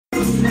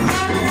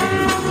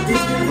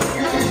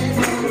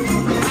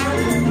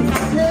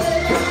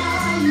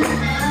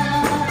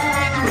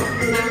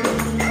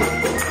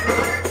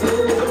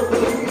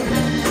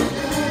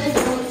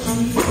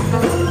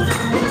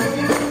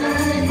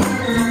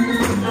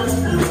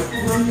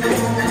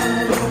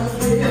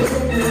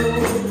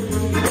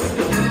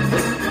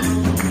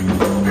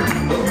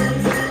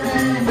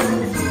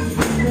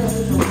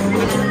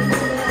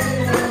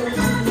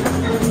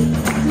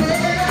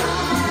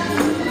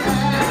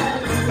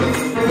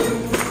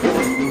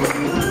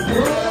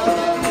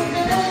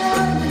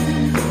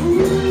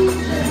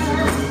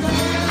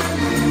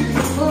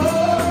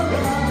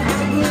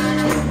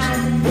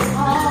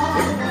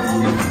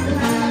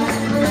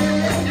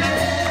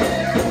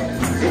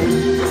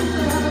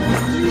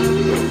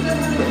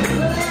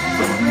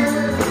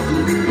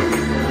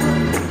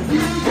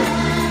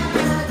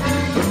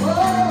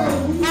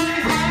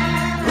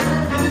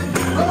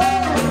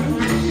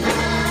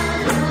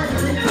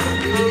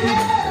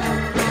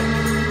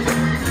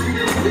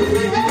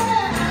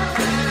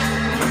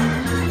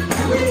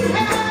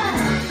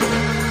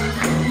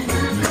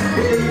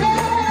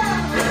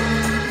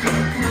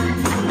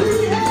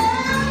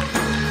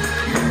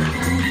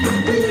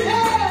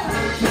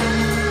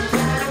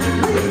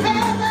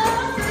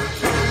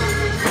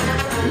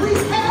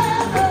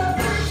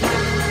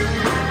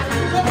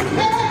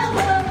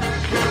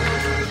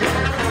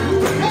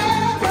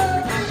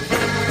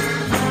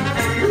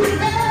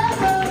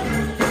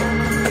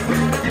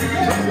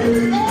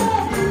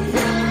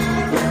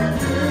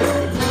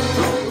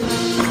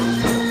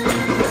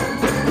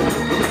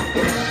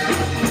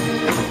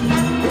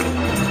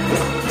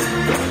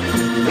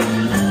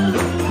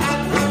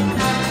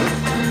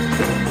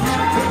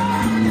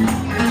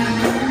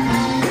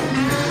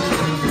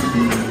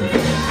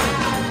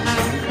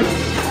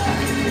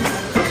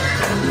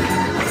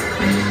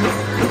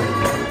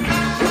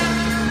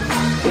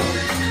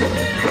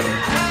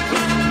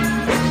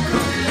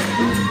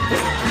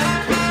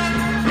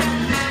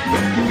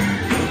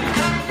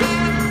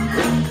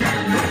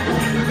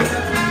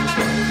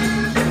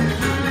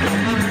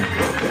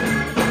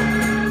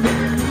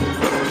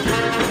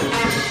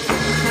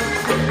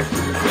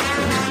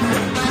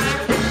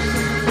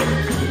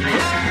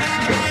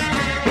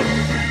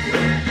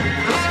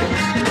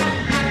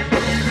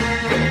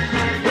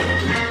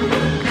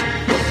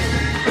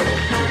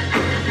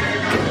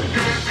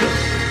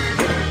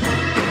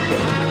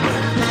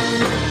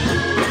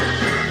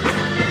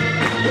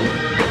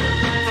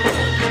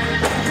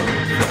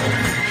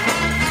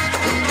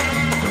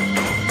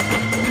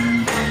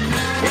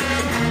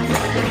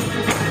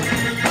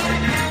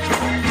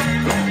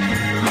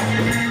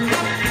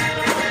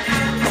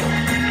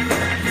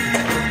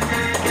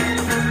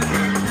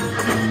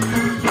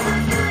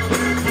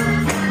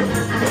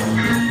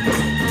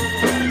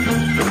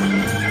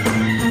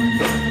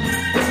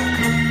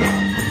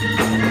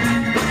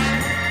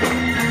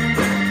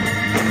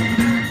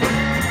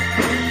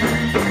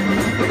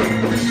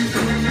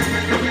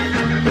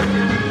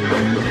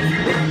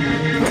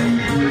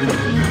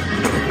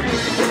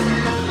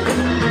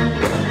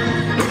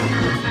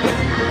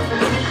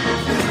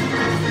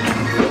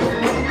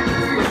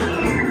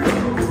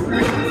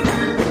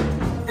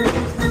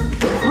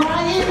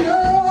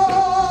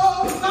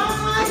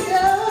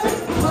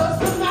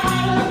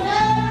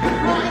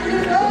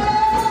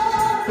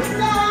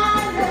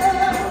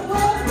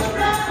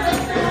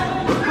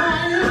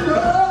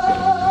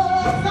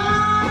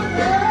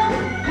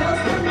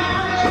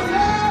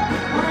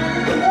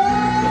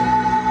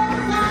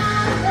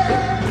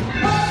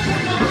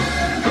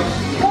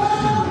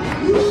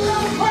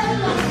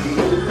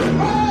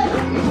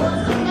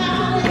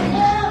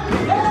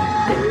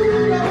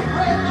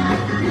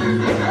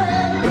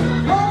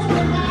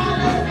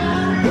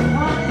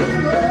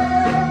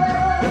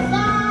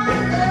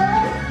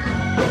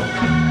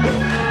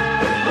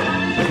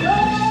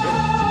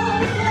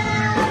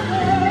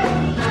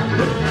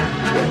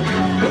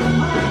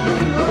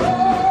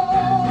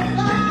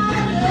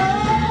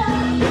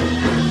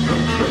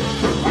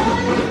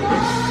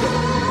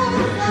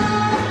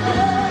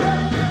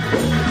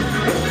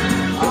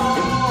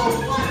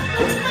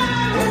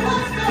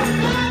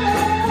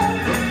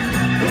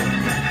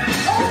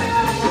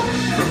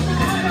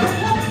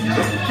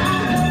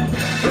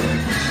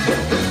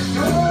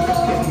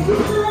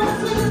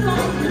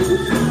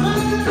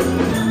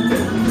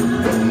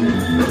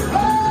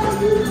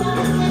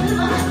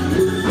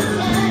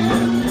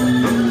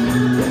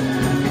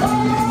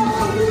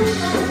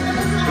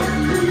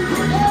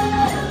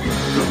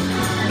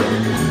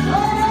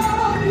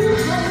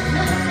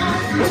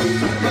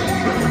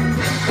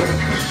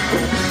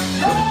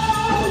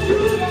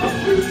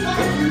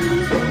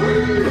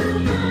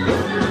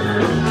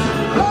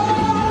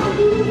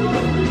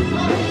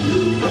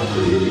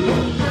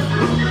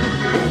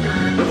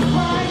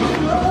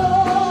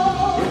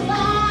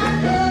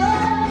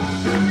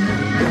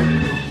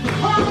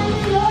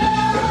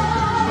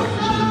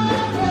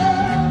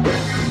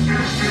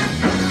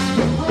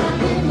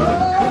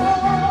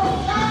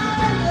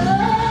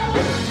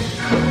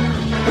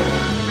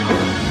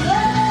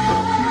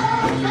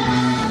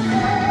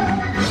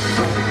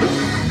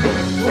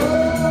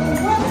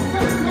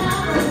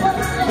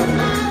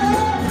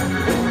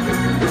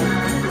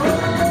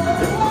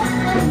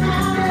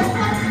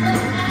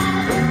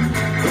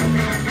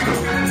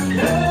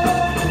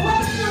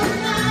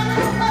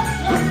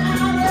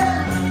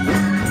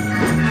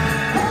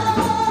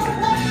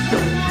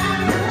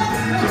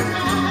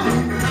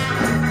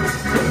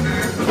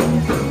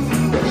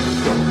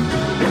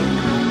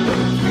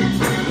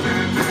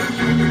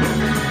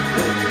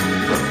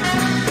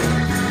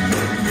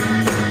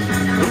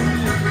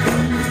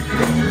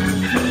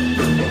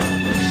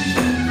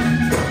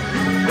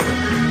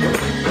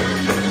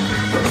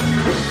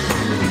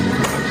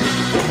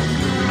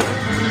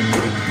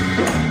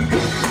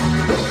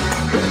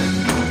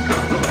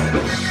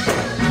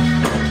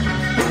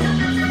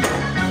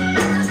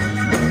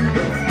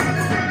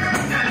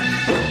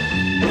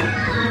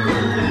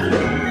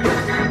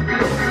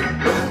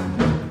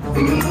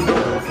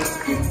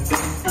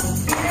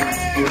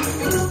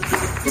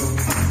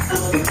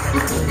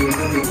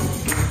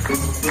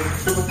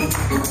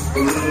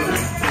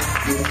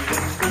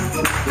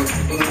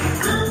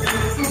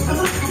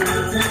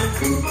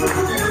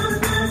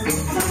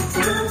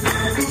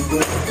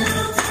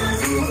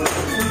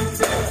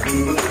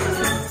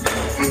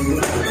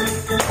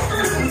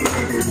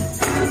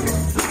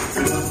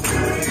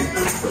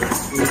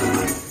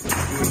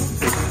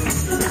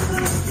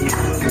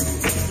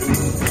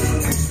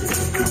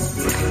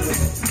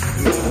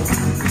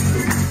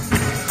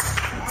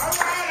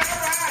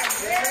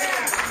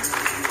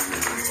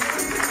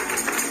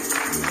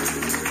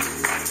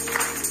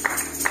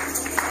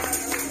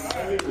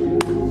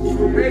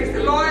Praise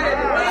the Lord,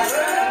 everybody.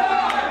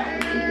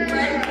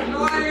 Praise the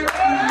Lord, everybody.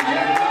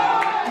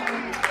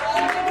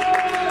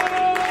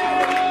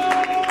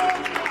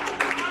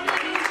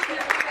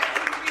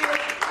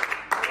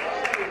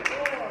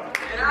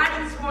 And I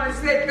just want to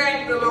say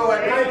thank the Lord.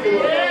 Thank you.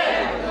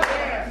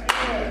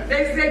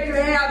 They say you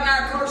have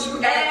not because you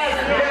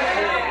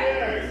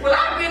ask. Well,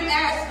 I've been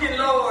asking,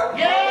 Lord.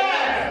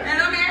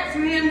 And I'm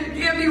asking Him to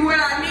give me what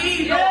I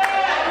need, Lord.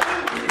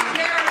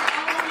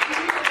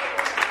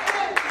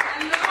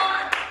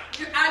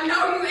 I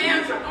know you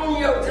answer on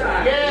your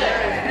time.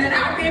 And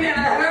I've been in a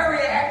hurry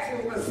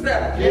asking for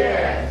stuff.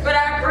 But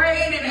I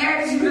prayed and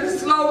asked you to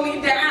slow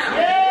me down.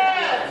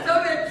 So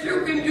that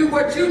you can do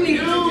what you need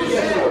to do.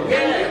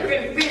 And you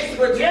can fix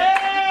what you need.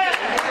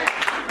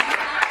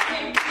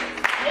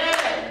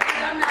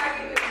 I'm not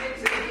getting to fix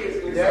the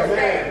business.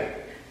 Okay?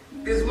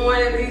 This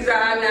morning, these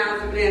are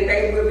announcements, and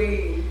they will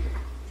be,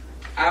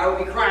 I will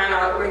be crying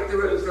all the way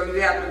through them, so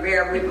you have to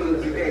bear with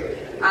me today.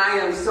 I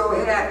am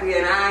so happy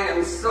and I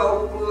am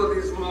so full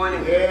this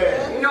morning.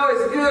 You know,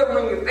 it's good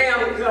when your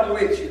family come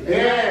with you.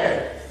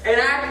 And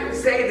I can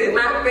say that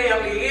my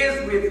family is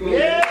with me.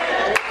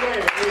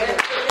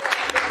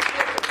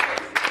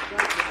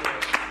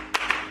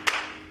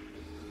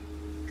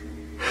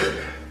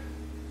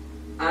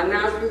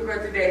 Announcement for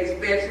today,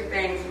 special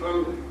thanks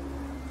from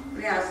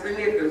Pastor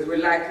Nichols.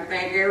 We'd like to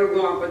thank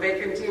everyone for their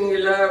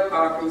continued love,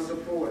 heart, and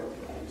support.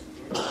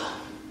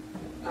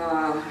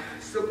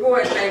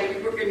 Thank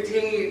you for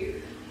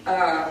continuing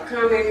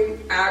coming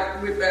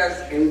out with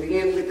us and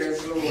being with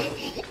us, Lord.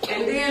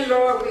 And then,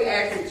 Lord, we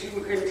ask that you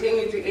will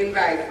continue to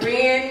invite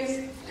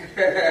friends,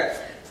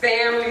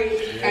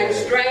 family, and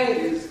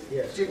strangers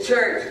to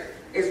church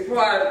as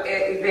part of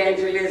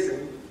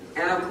evangelism.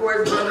 And of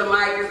course, Brother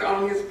Mike is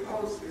on his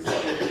post.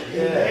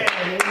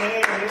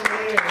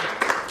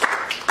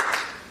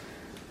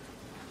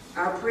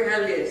 Our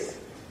prayer list.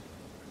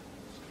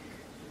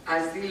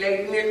 I see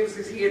Lady Nichols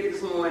is here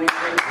this morning.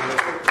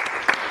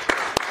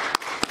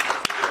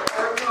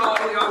 Her called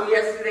me on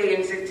yesterday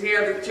and to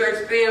tell the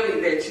church family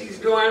that she's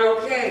doing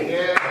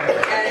okay.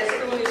 And as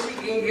soon as she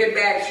can get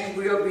back, she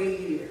will be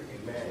here.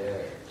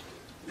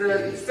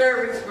 The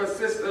service for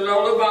Sister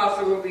Lola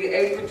Boston will be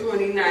April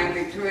 29th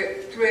at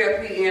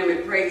 12 p.m.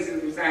 at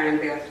Praises of Zion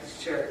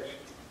Baptist Church.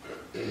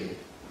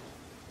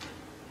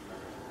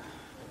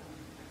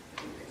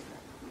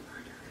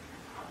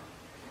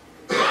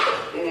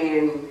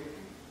 And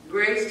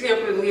Grace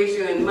Temple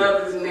Mission and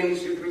Mothers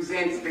Ministry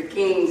presents the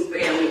King's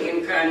Family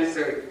in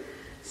Concert,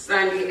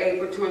 Sunday,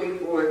 April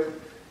 24th.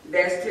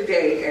 That's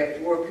today at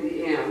 4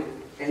 p.m.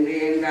 And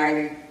they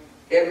invited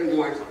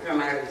everyone to come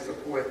out and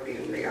support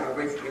them. They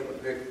always give a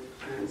good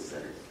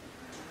concert.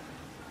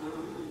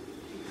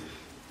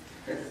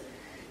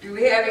 Do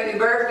we have any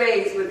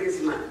birthdays for this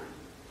month?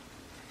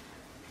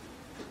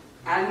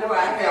 I know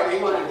I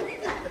have one.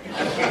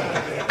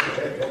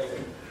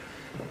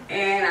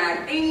 And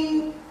I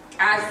think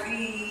I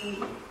see,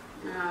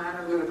 I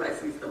don't know if I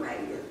see somebody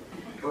else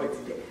for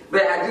today,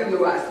 but I do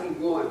know I see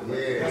one.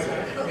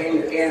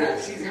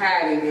 And she's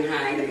hiding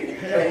behind it.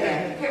 But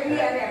can we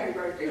have happy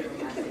birthday for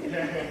myself?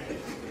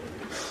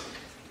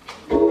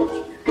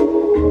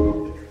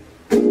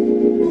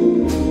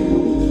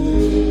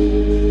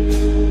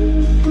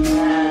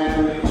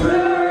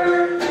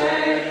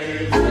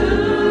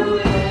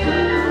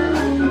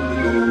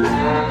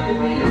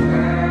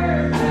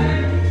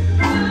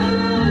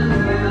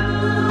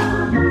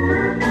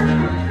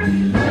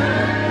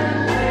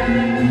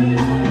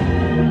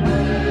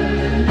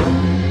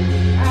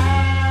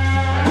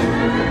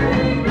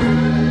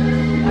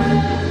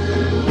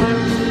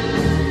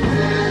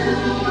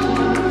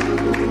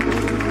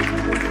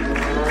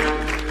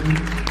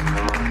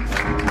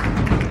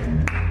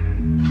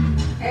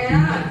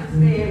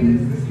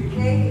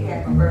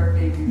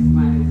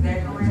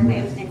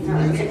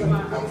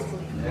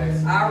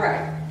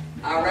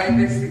 All right,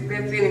 let's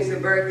finish the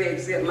birthday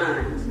except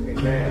mine.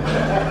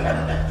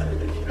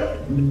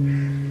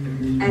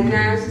 And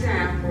now it's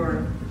time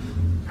for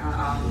our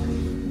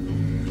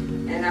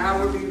offering. And I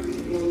will be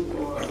reading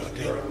for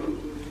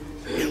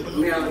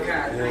Malachi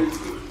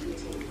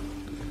 3:16.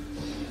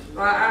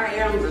 For I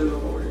am the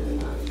Lord,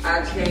 I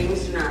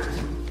change not.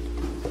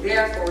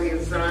 Therefore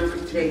your sons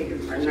of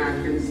Jacob are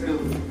not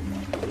consumed.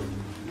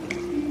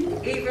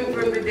 Even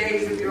from the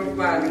days of your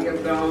father you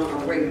have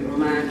gone away from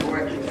mine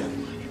ordinance,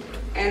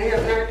 and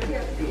have not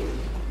kept them.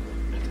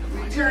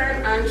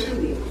 Return unto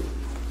me,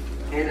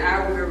 and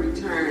I will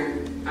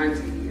return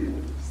unto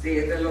you,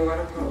 said the Lord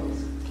of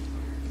hosts.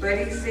 But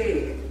he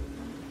said,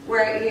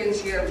 wherein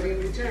shall we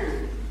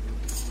return?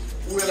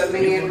 Will a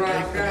man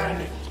rob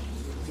God?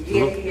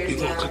 Yet he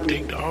has robbed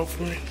me.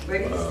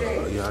 But he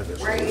said,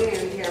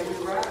 wherein have we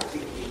robbed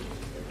thee?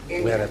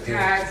 In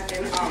tithes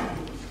and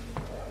offerings.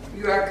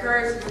 You are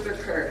cursed with a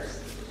curse,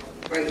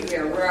 for ye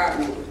have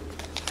robbed me,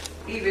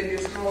 even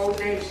this whole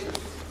nation.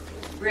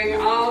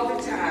 Bring all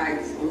the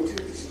tithes into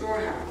the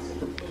storehouse,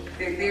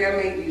 that there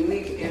may be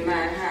meat in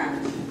my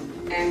house,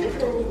 and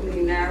prove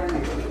me now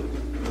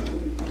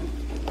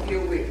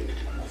herewith,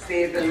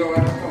 said the Lord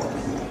of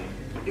hosts.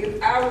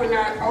 If I will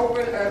not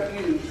open up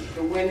you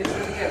the windows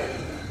of heaven,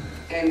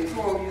 and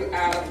pour you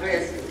out a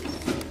blessing,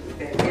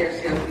 that there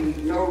shall be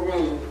no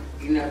room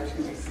enough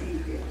to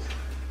receive it.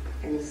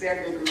 And 2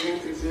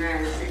 Corinthians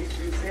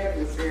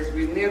 9:6-7 says,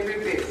 remember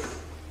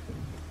this,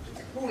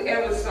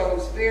 whoever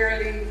sows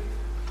sparingly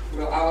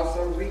will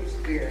also reap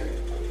sparingly,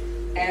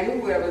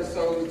 and whoever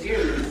sows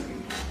generously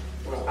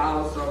will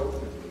also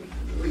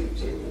reap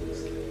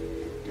generously.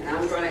 And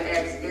I'm going to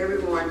ask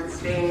everyone to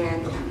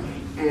stand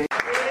and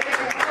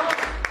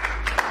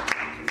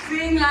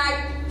seem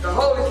like the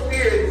Holy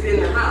Spirit is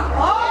in the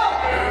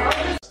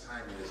house.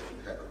 Timing is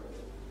impeccable.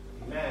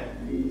 Amen.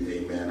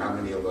 Amen. How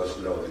many of us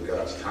know that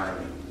God's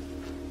timing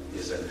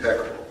is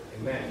impeccable?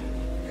 Amen.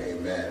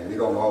 Amen. We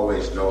don't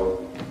always know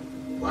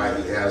why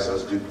he has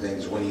us do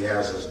things when he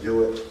has us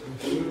do it.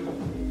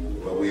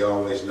 But we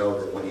always know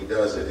that when he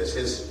does it, it's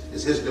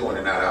his doing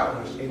and not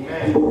ours.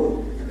 Amen.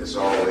 And it's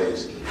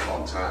always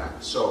on time.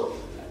 So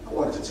I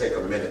wanted to take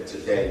a minute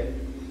today,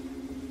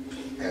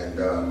 and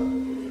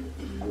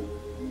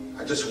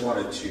I just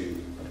wanted to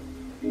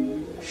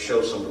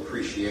show some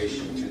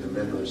appreciation to the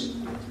members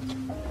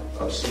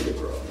of Cedar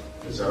Grove.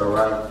 Is that all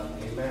right?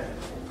 Amen.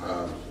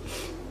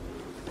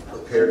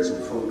 Prepared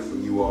some food for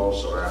you all,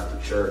 so after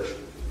church,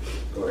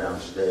 go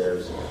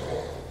downstairs and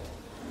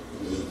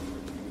eat,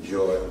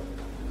 enjoy.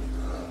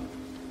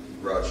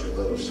 Brought you a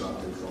little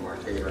something from our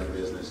catering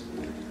business,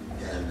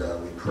 and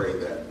we pray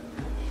that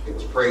it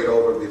was prayed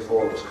over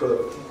before it was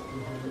cooked.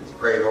 It was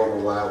prayed over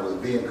while it was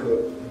being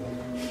cooked.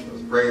 It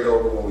was prayed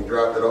over when we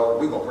dropped it off.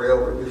 We're going to pray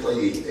over it before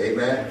you eat.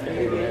 Amen?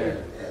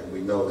 Amen. And we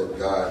know that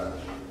God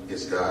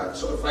is God.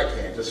 So if I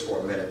can, just for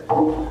a minute,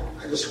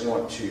 I just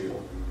want to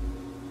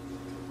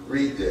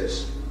read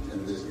this,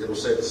 and it'll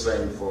say the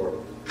same for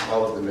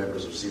all of the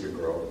members of Cedar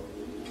Grove.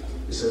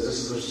 It says, this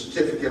is a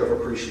certificate of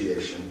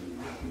appreciation.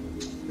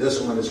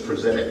 This one is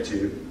presented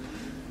to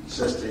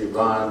Sister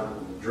Yvonne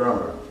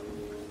Drummer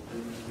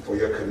for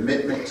your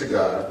commitment to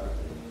God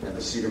and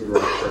the Cedar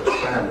Grove Church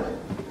family.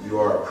 You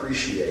are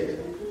appreciated.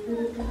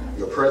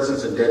 Your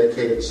presence and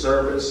dedicated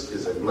service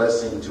is a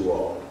blessing to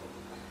all.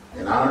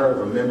 In honor of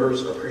a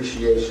member's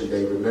appreciation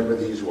day, remember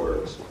these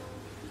words.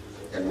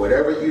 And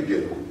whatever you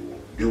do,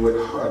 do it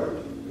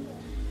heartily,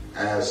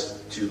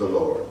 as to the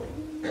Lord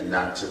and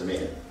not to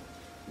men,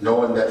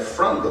 knowing that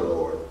from the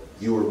Lord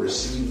you will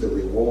receive the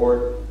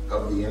reward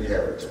of the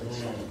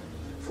inheritance,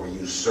 for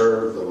you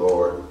serve the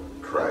Lord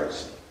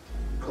Christ.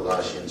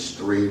 Colossians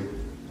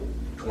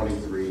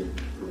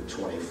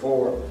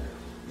 3:23-24,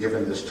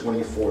 given this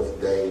 24th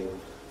day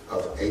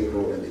of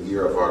April in the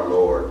year of our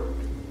Lord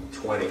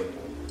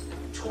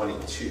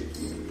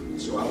 2022.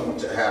 So I want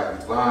to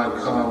have Yvonne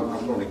come.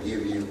 I'm going to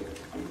give you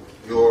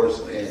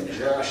yours and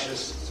Josh's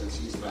since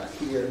he's not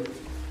here.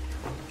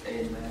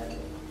 Amen.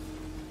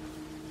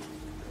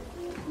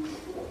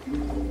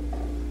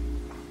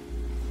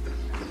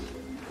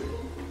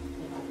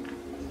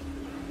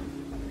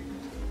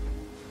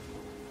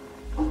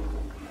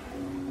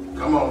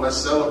 Come on, let's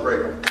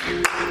celebrate them.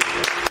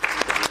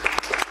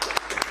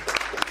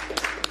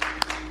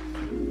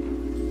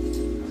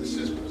 This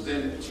is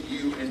presented to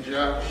you and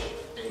Josh.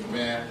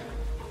 Amen.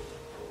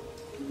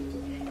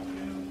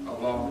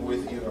 Along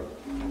with your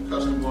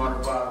custom water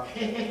bottle.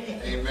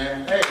 Amen.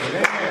 Amen.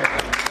 Amen.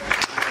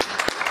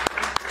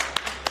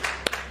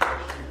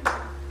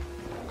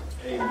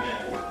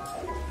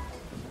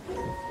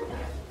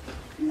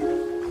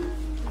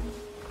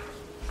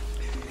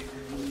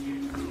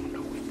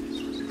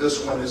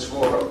 This one is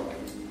for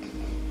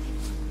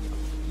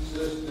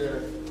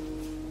Sister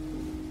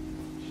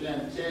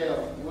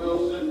Chantel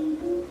Wilson.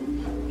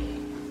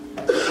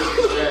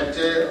 Sister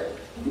Chantel,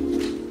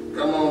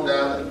 come on,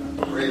 darling.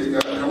 Praise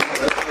God. Come on, let's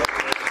go.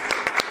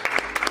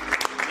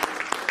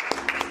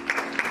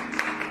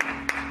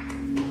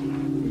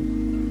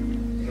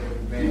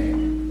 Amen.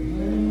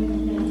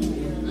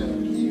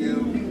 Thank you.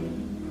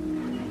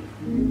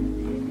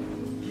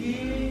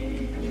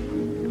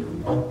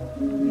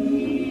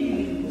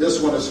 This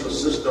one is for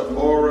Sister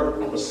Aura. I'm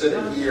going to sit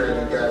it here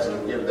and you guys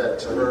can give that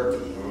to her.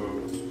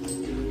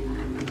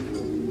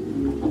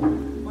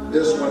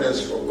 This one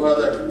is for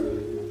Brother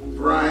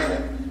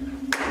Brian.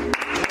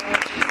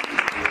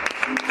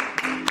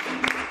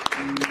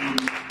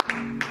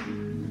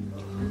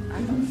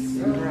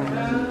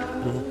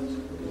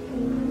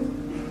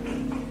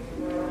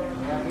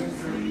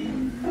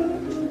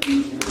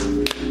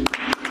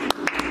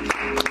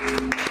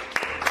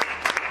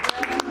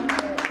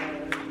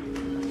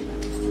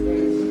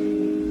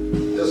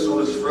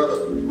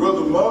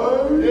 Brother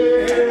Mike.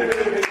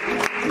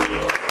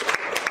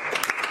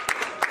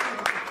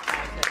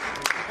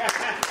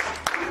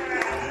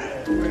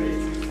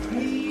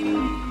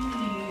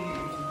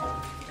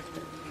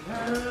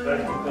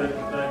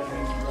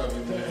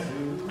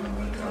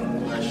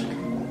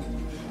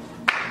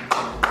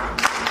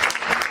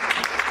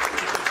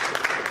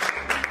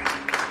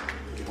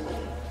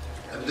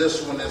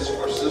 This one is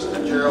for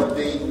Sister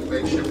Geraldine.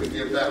 Make sure we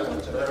give that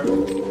one to her.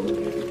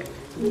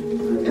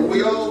 And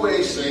we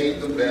always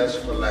save the best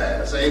for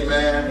last.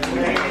 Amen.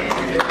 Amen.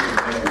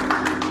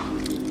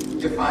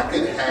 If I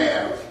could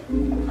have, I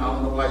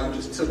don't know why you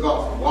just took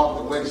off and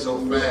walked away so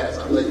fast.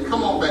 I'd let you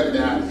come on back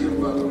down here,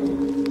 brother.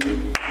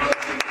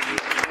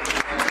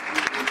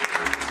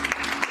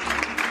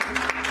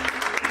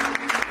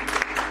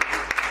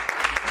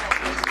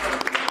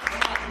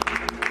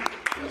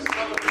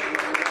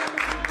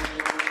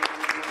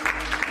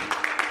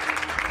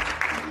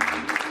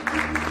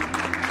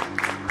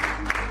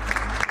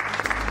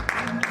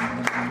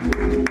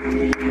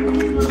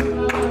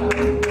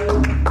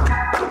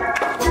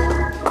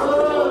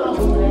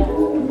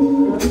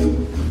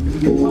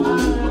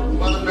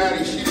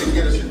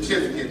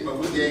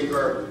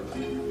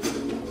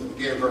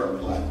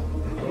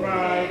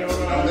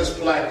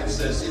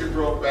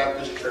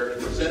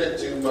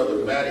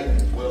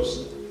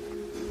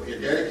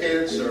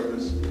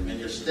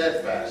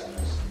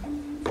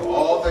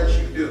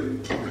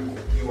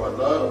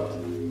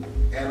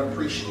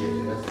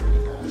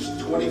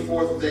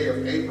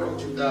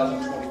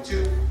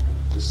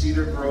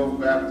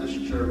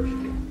 Baptist Church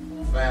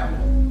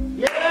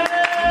family. Yeah!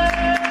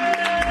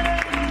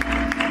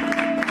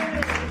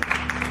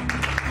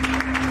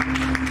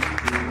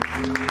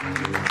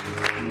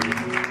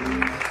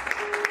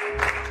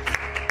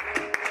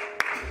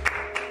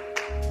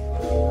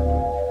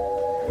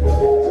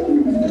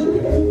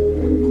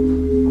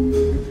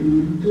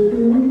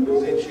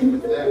 Since you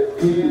with that,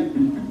 amen.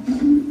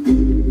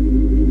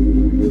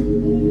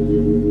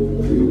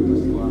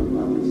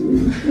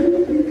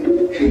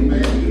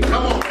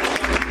 Come on.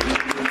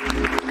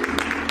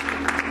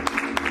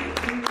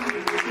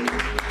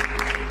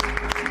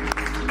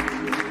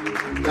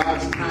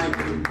 God's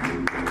timing. In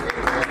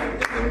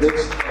the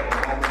midst of a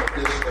moment of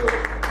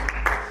discouragement,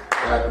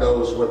 God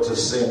knows what to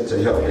send to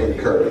help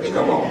encourage.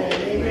 Come on.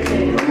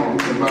 Come on.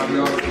 Somebody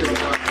ought to give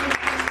God.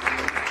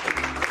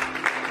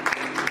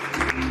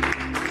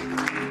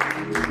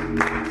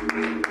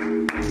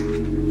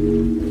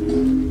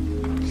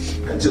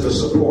 And to the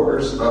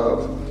supporters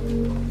of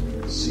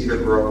Cedar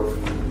Grove,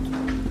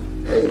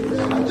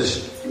 amen.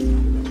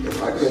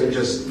 If I could have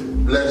just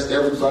blessed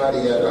everybody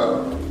at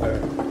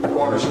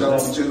Cornerstone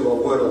too, I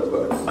would have,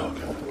 but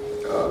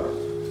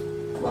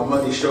my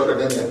money shorter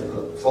than a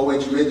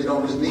 4-H midget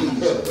on his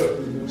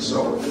knees.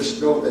 So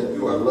just know that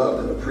you are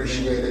loved and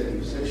appreciated,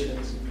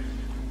 musicians.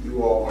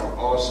 You all are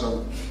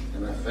awesome,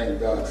 and I thank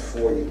God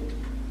for you.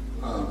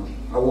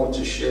 I want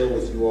to share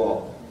with you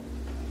all,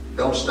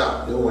 don't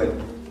stop doing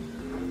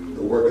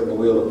the work and the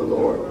will of the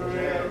Lord.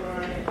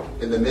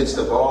 In the midst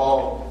of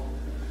all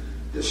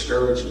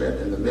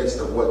discouragement, in the midst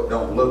of what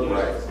don't look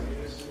right,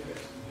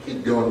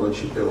 keep doing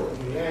what you're doing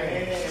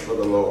for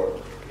the Lord.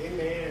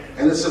 Amen.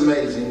 And it's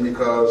amazing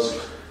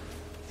because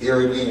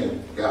here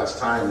again, God's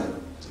timing.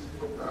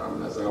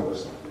 As I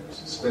was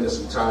spending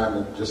some time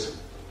and just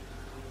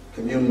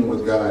communing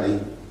with God, He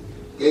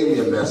gave me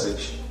a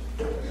message,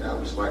 and I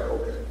was like,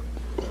 okay.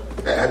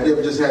 Have you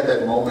ever just had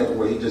that moment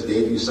where He just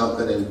gave you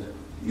something and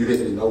you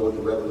didn't know what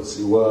the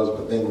relevancy was,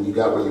 but then when you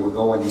got where you were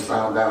going, you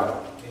found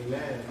out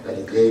that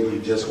He gave you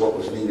just what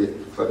was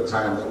needed for the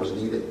time that was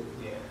needed?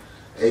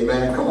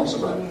 Amen. Come on,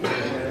 somebody.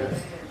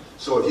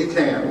 So if you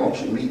can, won't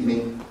you meet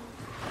me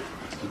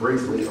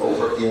briefly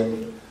over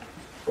in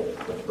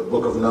the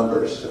book of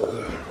Numbers.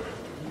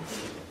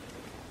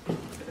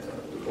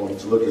 We're going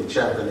to look at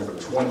chapter number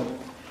 20.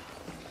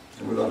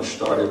 And we're going to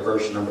start at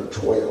verse number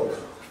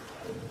 12.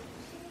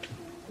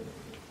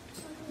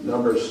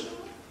 Numbers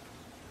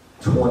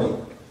 20.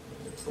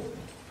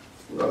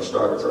 We're going to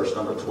start at verse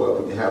number 12.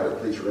 When you have it,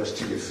 please rest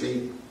to your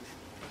feet.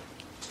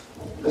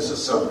 This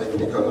is something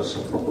because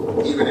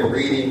even in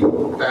reading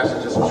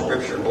passages of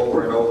Scripture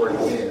over and over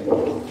again,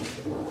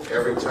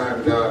 every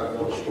time God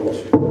wants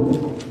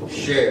you to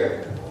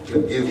share,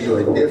 He'll give you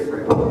a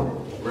different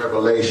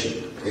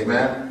revelation.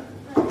 Amen?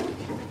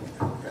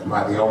 Am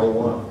I the only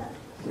one?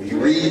 When you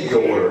read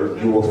your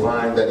word, you will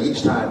find that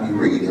each time you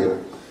read it,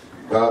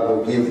 God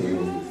will give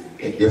you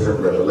a different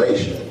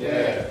revelation.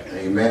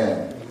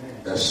 Amen.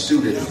 That's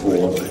suited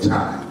for the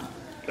time.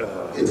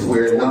 If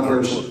we're in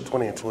Numbers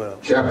 20 and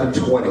 12. Chapter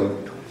 20,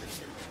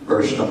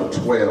 verse number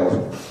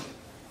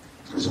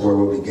 12 is where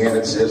we begin.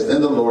 It says,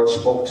 Then the Lord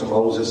spoke to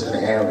Moses and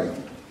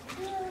Aaron,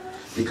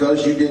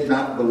 because you did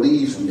not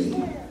believe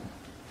me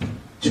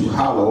to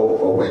hallow,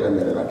 oh wait a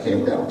minute, I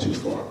came down too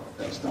far.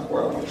 That's not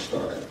where I want to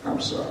start at.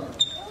 I'm sorry.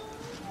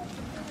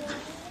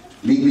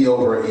 Meet me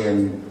over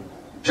in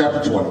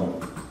chapter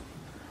 20,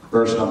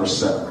 verse number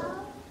 7.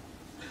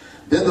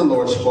 Then the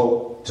Lord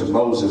spoke to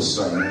Moses,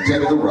 saying,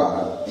 Take the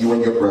rod, you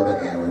and your brother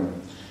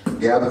Aaron,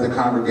 gather the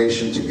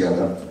congregation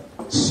together.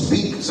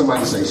 Speak,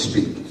 somebody say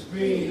speak.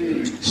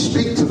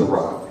 Speak to the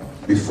rock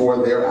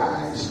before their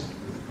eyes,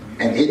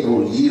 and it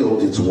will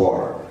yield its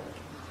water.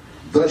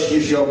 Thus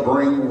you shall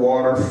bring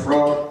water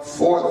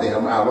for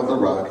them out of the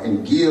rock,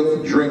 and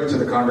give drink to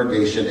the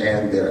congregation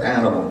and their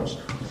animals.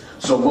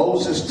 So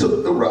Moses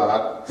took the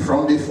rod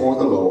from before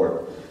the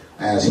Lord,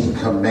 as he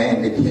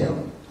commanded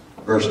him.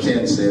 Verse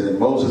 10 said, and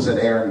Moses and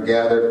Aaron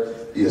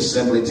gathered the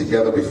assembly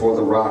together before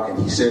the rock,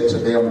 and he said to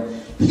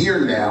them,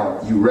 hear now,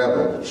 you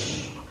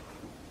rebels.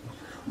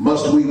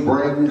 Must we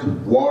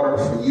bring water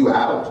for you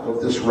out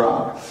of this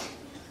rock?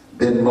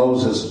 Then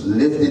Moses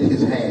lifted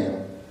his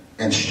hand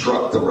and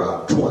struck the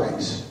rock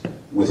twice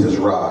with his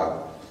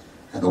rod,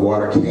 and the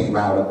water came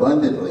out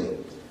abundantly,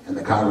 and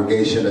the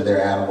congregation and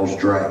their animals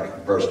drank.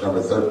 Verse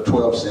number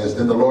 12 says,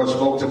 then the Lord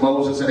spoke to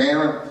Moses and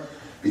Aaron,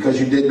 because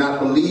you did not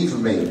believe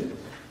me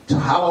to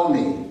hallow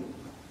me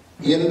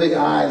in the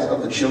eyes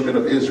of the children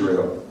of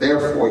Israel.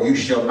 Therefore you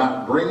shall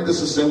not bring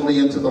this assembly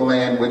into the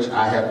land which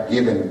I have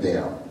given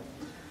them.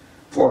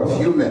 For a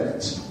few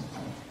minutes,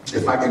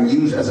 if I can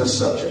use as a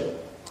subject,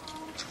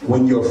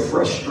 when your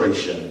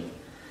frustration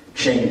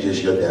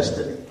changes your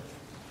destiny.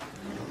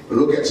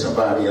 Look at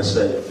somebody and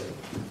say,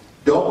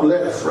 don't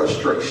let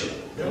frustration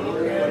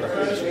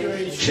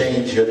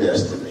change your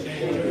destiny.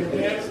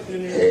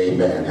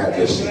 Amen. Have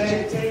your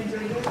seat.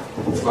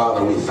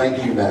 Father, we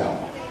thank you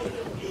now.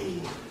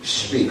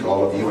 Speak,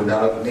 all of you and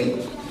none of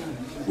me.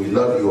 We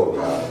love you, oh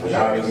God. We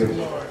honor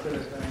you.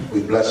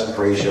 We bless and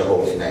praise your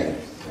holy name.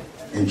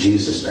 In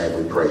Jesus'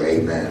 name we pray.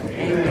 Amen.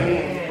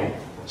 Amen.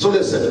 So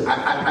listen,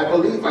 I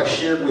believe I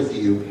shared with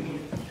you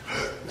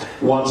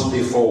once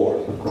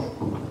before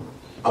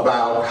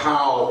about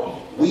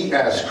how we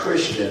as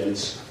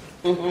Christians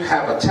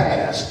have a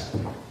task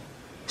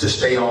to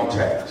stay on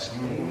task.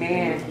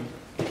 Amen.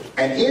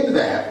 And in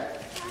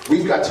that,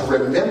 we've got to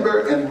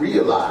remember and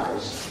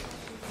realize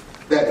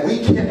that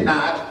we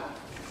cannot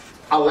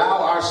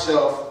allow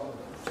ourselves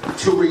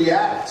to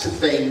react to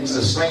things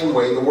the same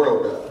way the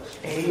world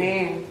does.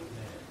 Amen.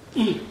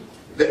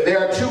 There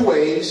are two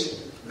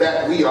ways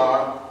that we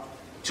are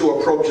to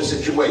approach a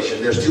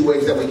situation. There's two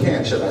ways that we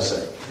can, should I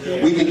say.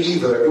 Yeah. We can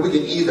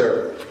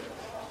either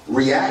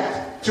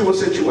react to a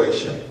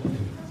situation,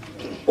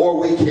 or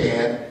we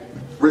can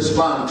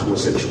respond to a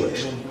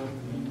situation.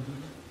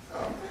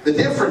 The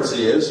difference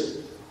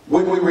is,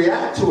 when we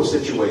react to a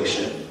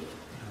situation,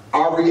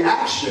 our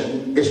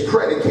reaction is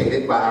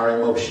predicated by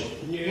our emotion.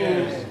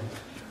 Yes.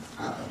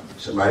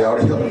 Somebody ought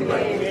to help me,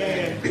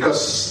 right?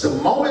 Because the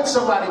moment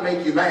somebody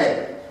makes you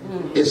mad,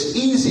 it's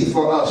easy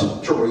for us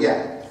to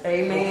react.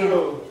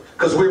 Amen.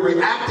 Because we're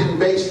reacting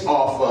based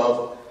off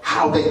of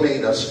how they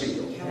made us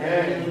feel.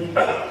 Amen.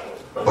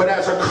 But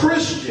as a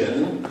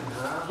Christian,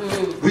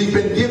 we've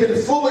been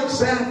given full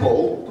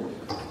example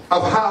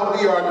of how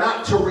we are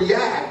not to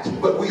react,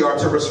 but we are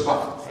to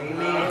respond.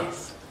 Amen.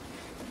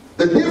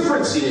 The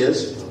difference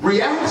is,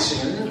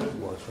 reaction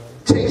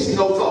takes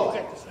no thought.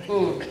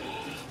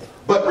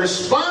 But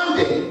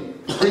responding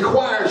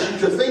requires you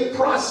to think,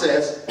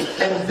 process,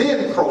 and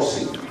then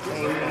proceed.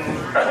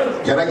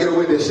 Can I get a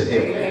witness in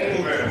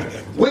here?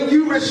 When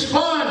you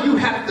respond, you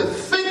have to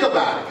think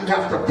about it. You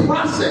have to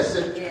process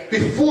it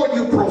before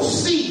you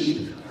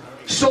proceed,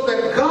 so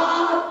that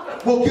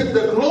God will get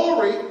the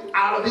glory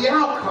out of the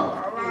outcome.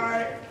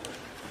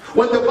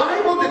 When the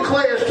Bible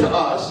declares to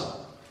us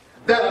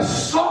that a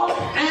soft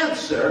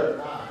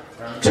answer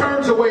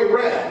turns away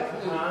wrath,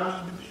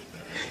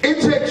 it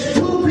takes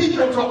two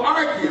people to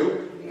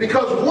argue,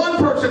 because one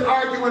person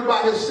arguing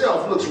by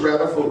himself looks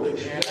rather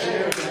foolish.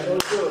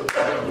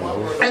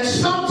 And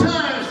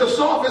sometimes the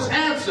softest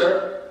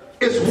answer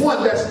is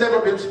one that's never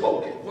been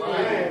spoken.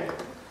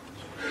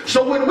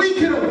 So when we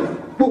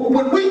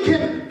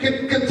can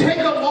take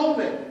a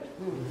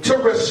moment to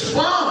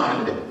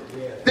respond,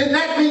 then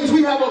that means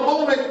we have a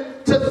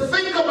moment to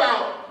think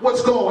about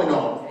what's going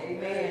on.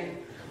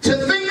 To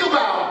think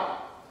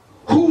about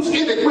who's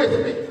in it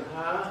with me.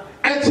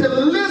 And to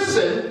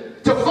listen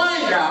to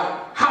find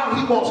out how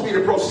he wants me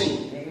to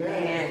proceed.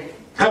 Amen.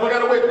 Have I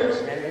got a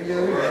witness?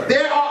 Amen.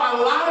 There are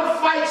a lot of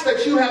fights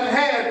that you have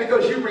had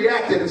because you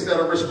reacted instead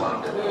of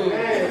responding.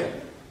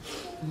 Amen.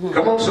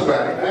 Come on,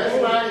 somebody.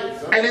 That's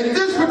right. And in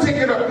this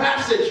particular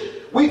passage,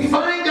 we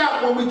find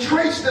out, when we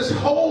trace this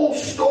whole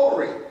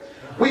story,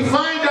 we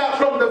find out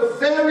from the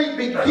very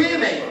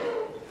beginning,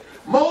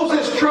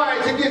 Moses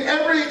tried to give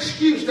every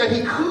excuse that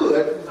he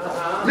could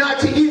not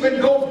to even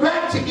go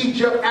back to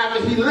Egypt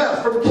after he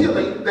left from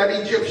killing that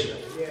Egyptian.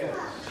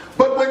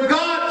 But when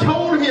God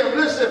told him,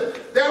 listen,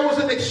 there was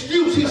an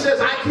excuse. He says,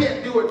 I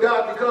can't do it,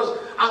 God, because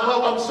I'm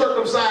of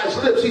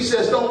uncircumcised lips. He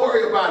says, don't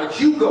worry about it.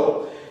 You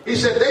go. He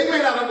said, they may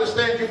not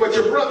understand you, but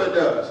your brother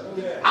does.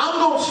 I'm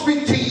going to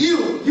speak to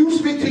you. You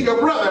speak to your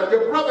brother.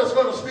 Your brother's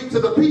going to speak to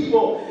the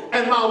people,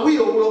 and my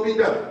will be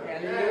done.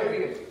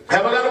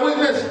 Have I got a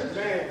witness?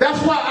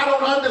 That's why I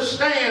don't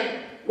understand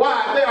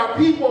why there are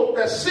people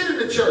that sit in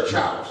the church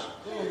house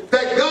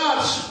that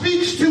God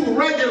speaks to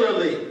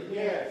regularly,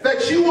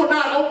 that you will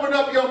not open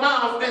up your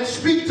mouth and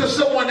speak to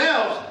someone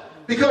else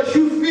because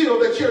you feel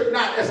that you're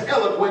not as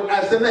eloquent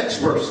as the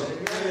next person.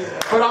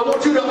 But I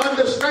want you to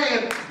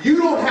understand, you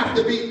don't have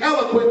to be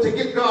eloquent to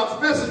get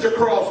God's message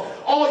across.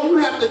 All you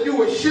have to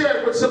do is share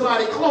it with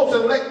somebody close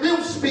and let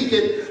them speak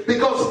it,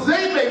 because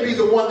they may be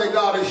the one that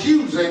God is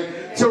using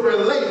to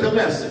relate the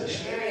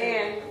message.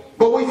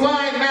 But we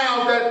find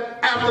now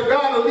that after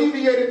God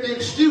alleviated the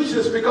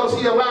excuses because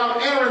he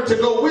allowed Aaron to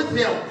go with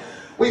him,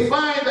 we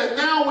find that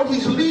now when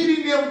he's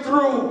leading them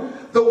through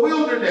the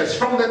wilderness,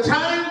 from the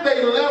time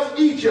they left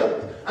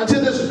Egypt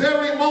until this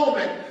very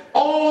moment,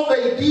 all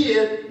they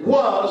did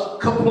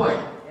was complain.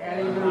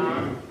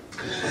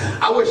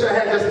 I wish I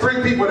had just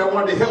 3 people that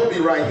wanted to help me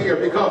right here,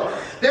 because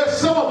there's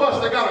some of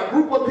us that got a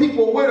group of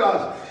people with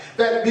us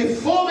that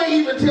before they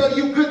even tell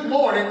you good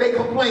morning, they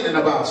complaining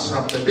about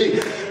something.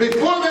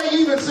 Before they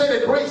even say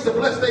the grace to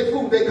bless their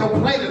food, they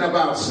complaining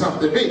about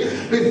something.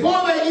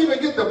 Before they even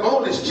get the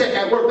bonus check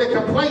at work, they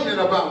complaining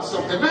about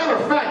something. Matter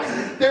of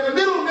fact, their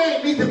middle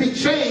name needs to be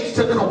changed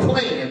to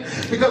complaining,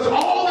 because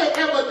all they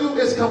ever do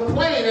is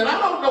complain. And I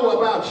don't know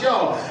about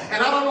y'all,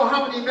 and I don't know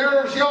how many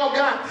nerves y'all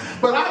got,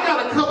 but I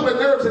got a couple of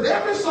nerves, and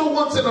every so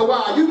once in a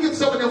while, you get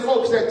some of them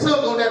folks that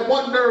tug on that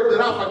one nerve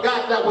that I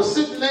forgot that was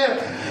sitting there,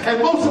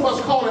 and most of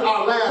us call it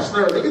our last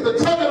nerve. They get to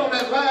tugging on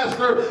that last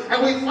nerve,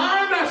 and we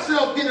find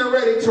ourselves getting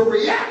ready to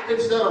react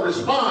instead of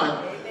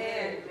respond,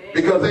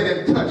 because they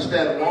didn't touch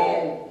that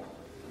wrong.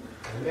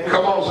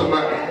 Come on,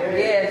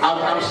 somebody.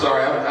 I'm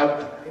sorry.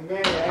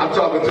 I'm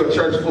talking to a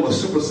church full of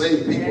super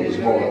saved people this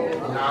morning.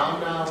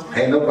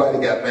 Ain't nobody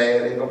got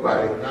mad. Ain't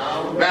nobody.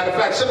 Matter of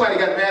fact, somebody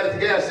got mad at the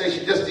gas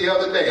station just the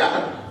other day.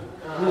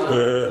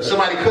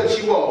 Somebody cut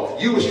you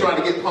off. You was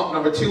trying to get pump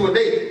number 2, and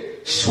they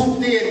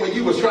swooped in when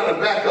you was trying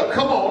to back up.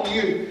 Come on,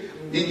 you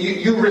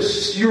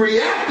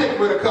reacted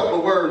with a couple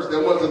of words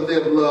that wasn't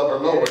live, love, or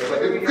lower.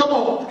 But come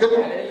on.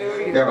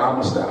 Never, I'm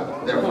gonna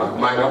stop. Never mind,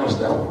 Mike. I'm gonna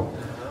stop.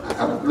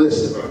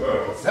 Listen.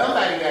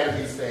 Somebody got to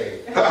be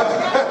saved.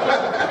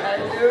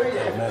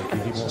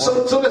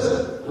 So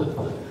listen.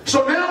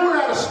 So now we're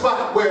at a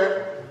spot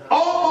where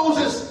all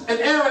Moses and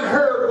Aaron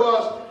heard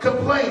was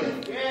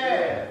complaining.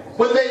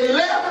 When they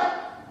left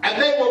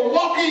and they were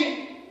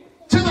walking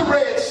to the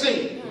Red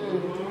Sea,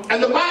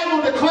 and the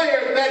Bible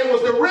declared that it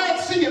was the Red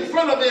Sea in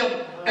front of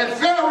them and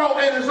Pharaoh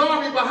and his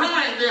army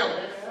behind them,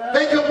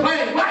 they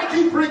complained, "Why'd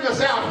you bring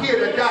us out here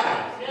to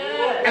die?"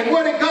 And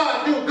what did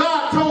God do?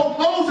 God told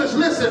Moses,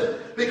 listen,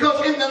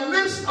 because in the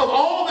midst of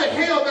all the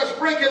hell that's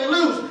breaking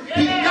loose,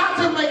 he's got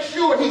to make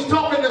sure he's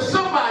talking to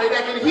somebody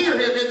that can hear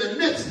him in the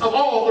midst of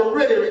all the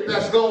rhetoric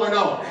that's going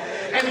on.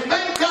 And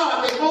thank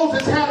God that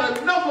Moses had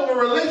enough of a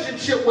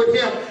relationship with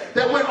him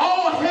that when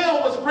all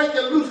hell was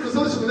breaking loose,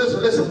 because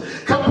listen,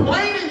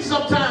 complaining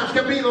sometimes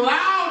can be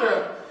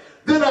louder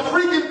than a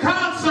freaking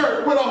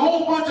concert with a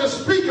whole bunch of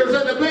speakers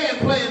and the band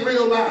playing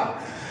real loud.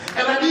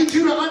 And I need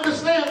you to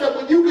understand that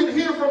when you can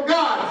hear from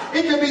God,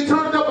 it can be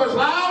turned up as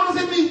loud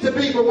as it needs to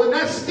be. But when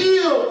that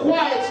still,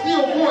 quiet,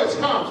 still voice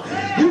comes,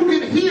 you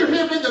can hear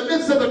him in the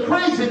midst of the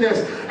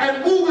craziness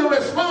and move and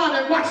respond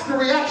and watch the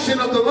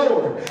reaction of the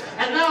Lord.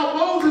 And now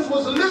Moses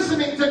was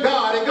listening to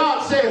God, and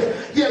God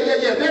says, yeah,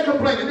 they're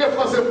complaining, they're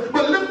fussing,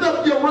 but lift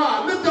up your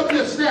rod, lift up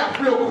your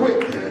staff real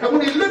quick. And when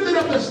he lifted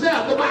up the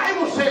staff, the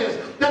Bible says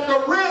that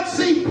the Red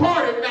Sea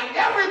parted. Now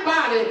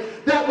everybody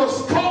that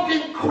was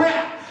talking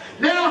crap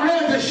now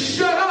had to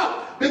shut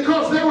up,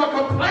 because they were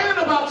complaining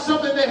about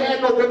something they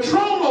had no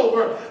control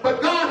over,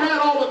 but God had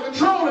all the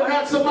control and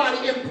had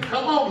somebody in.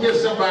 Come on here,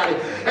 somebody.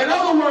 In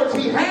other words,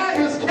 he had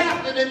his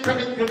captain in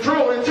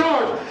control, in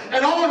charge,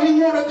 and all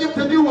he wanted them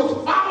to do was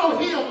follow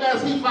him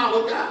as he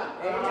followed God.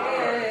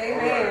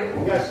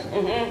 Amen. Yes.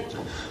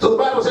 So the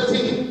Bible says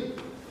he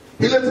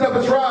lifted up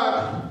his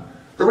rod,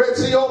 the Red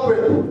Sea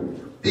opened.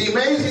 The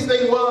amazing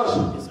thing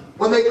was,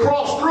 when they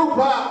crossed through,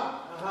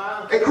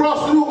 they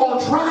crossed through on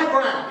dry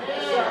ground.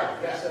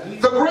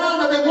 The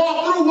ground that they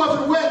walked through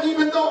wasn't wet,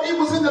 even though it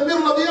was in the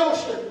middle of the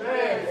ocean.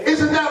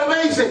 Isn't that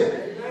amazing?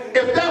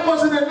 If that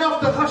wasn't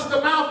enough to hush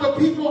the mouth of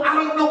people, I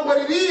don't know what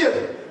it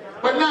is.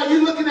 But now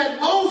you're looking at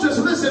Moses.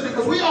 Listen,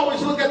 because we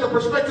always look at the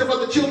perspective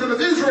of the children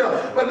of Israel,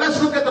 but let's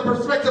look at the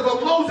perspective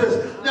of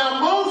Moses. Now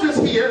Moses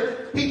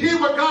here, he did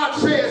what God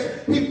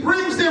says. He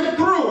brings them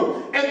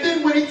through, and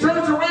then when he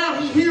turns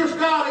around, he hears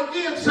God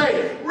again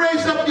say,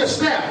 "Raise up your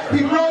staff."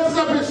 He raises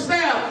up his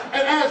staff,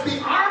 and as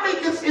the army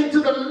gets into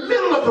the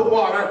middle of the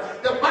water,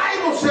 the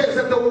Bible says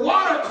that the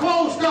water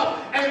closed up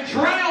and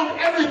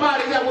drowned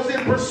everybody that was in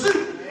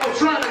pursuit of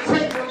trying to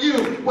take from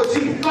you what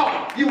you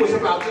thought you was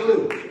about to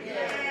lose.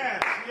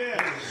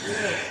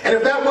 And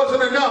if that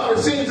wasn't enough, it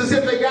seems as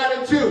if they got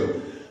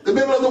into the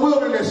middle of the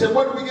wilderness, and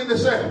what do we get to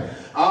say?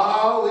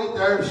 "Oh, we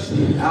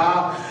thirsty.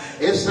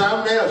 It's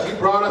something else. You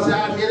brought us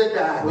out here to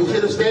die. We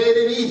should have stayed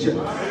in Egypt.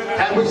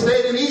 Had we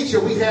stayed in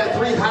Egypt, we had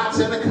 3 hots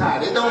and a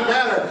cot. It don't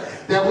matter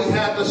that we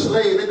had the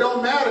slave. It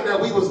don't matter that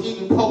we was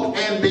eating pork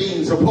and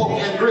beans or pork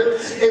and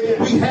grits. If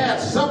we had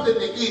something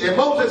to eat." And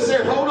Moses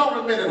said, "Hold on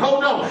a minute,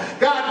 hold on."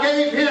 God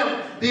gave him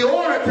the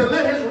order to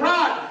let his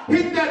rod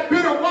hit that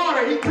bitter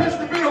water. He touched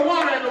the bitter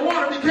water, and the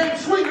water became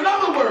sweet. In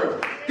other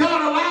words,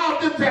 God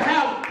allowed them to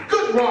have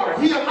good water.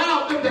 He allowed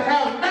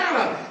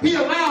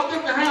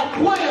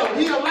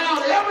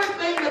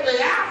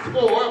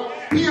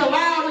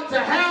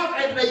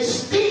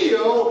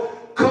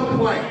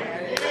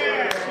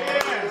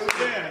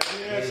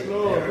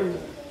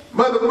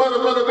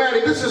Mother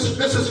Maddie, this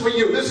is for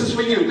you. This is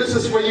for you. This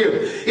is for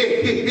you.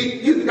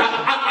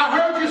 I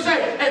heard you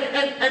say,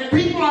 and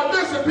people are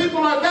this, and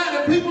people are that,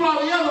 and people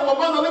are the other. Well,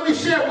 Mother, let me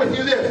share with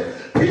you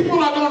this. People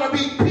are going to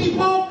be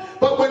people,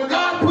 but when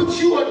God puts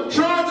you in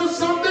charge of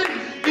something,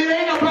 it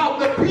ain't about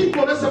the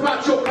people. It's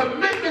about your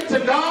commitment to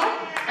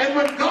God. And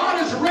when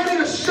God is ready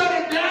to shut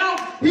it down,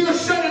 he'll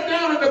shut it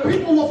down, and the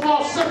people will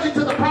fall subject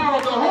to the power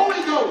of the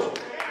Holy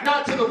Ghost,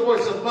 not to the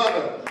voice of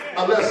Mother,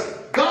 unless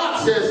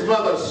God says,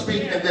 Mother,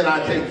 speak, and then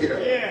I take care of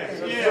it.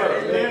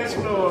 Yes,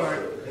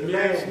 Lord.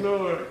 Yes,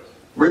 Lord.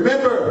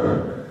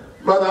 Remember,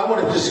 Mother, I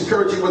want to just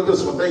encourage you with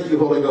this one. Thank you,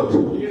 Holy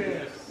Ghost.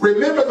 Yes.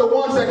 Remember the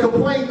ones that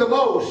complained the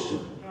most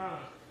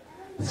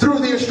through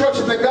the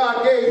instruction that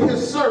God gave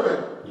his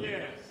servant.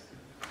 Yes.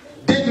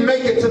 Didn't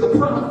make it to the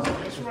promise.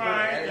 That's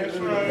right. That's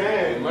right.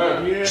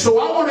 Amen. Yes. So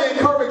I want to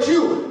encourage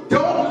you,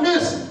 don't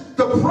miss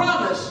the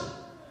promise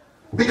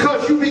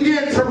because you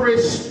begin to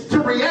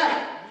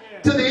react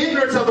to the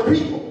ignorance of the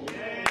people.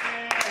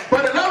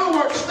 But in other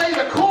words, stay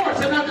the course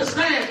and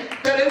understand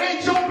that it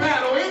ain't your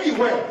battle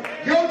anyway.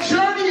 Your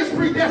journey is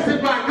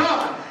predestined by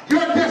God.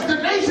 Your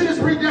destination is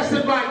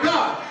predestined by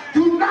God.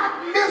 Do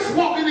not miss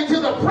walking into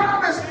the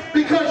promise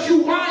because you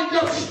wind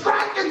up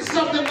striking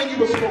something when you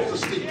were supposed to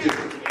speak to.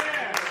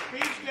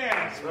 Speak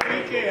that.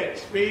 Speak it.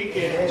 Speak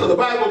it. So the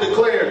Bible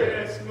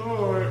declared Yes,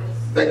 Lord.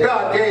 that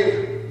God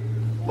gave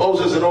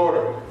Moses an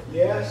order.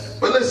 Yes.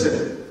 But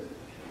listen,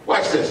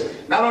 watch this.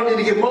 Not only did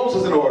he give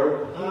Moses an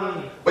order,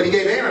 but he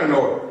gave Aaron an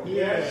order.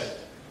 Yes.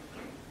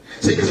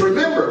 See, because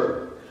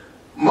remember,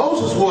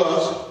 Moses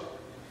was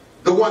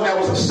the one that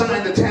was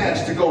assigned the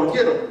task to go and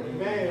get him.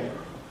 Amen.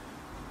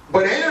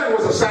 But Aaron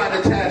was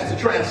assigned the task to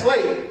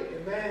translate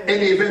in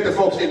the event that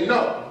folks didn't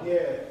know.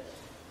 Yeah.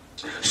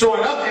 So,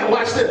 and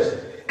watch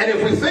this. And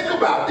if we think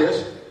about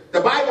this, the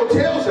Bible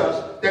tells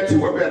us that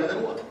two are better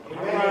than one.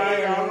 All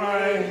right, all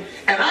right.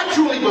 And I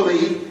truly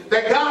believe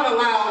that God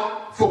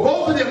allowed for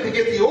both of them to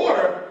get the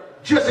order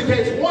just in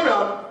case one of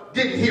them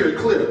didn't hear it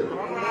clearly.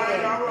 All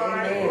right, all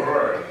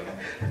right.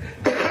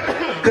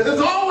 Because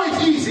it's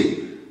always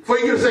easy for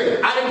you to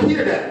say, I didn't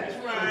hear that.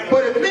 That's right.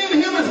 But if me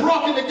and him is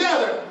rocking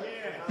together,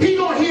 he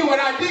gonna hear what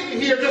I didn't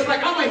hear, just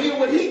like I'm gonna hear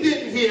what he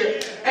didn't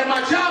hear. And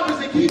my job is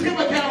to keep him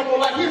accountable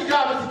like his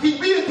job is to keep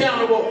me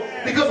accountable.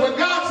 Because when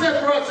God says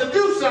for us to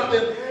do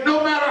something,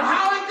 no matter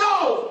how it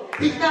goes,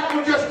 he's not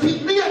gonna just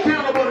keep me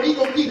accountable, he's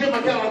gonna keep him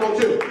accountable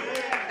too.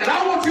 And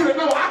I want you to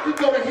know I could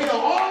go to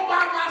hell all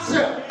by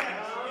myself.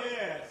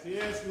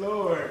 Yes,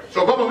 Lord.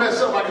 So if I'm gonna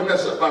mess up, I can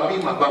mess up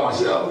by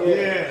myself.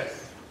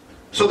 Yes.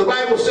 So the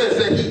Bible says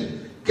that he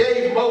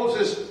gave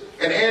Moses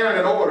and Aaron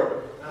an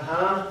order.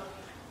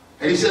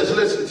 And he says,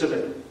 listen to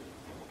me.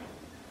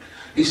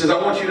 He says, I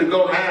want you to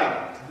go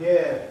now.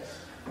 Yes.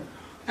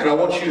 And I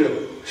want you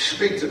to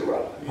speak to the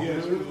rock.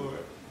 Yes, Lord.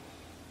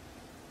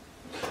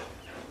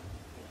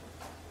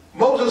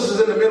 Moses is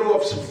in the middle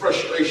of some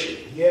frustration.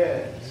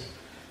 Yes.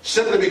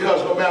 Simply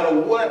because no matter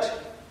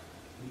what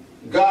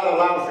God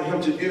allowed for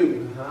him to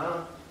do,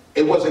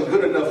 it wasn't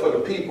good enough for the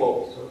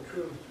people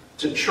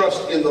to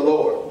trust in the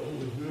Lord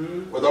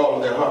with all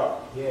of their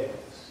heart. Yes.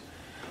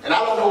 And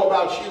I don't know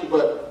about you,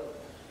 but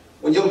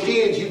when your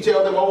kids, you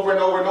tell them over and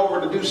over and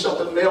over to do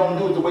something, and they don't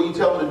do it the way you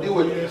tell them to do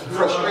it,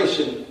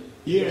 frustration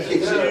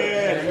kicks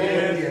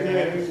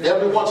in.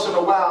 Every once in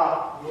a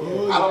while,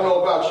 I don't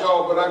know about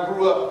y'all, but I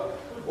grew up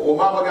when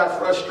Mama got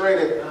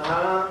frustrated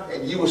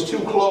and you was too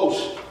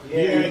close.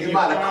 You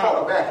might have caught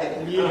her back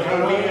in it.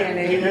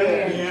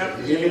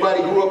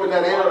 Anybody grew up in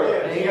that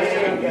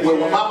area? When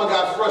Mama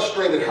got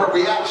frustrated, her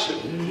reaction,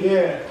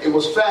 it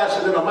was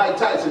faster than a Mike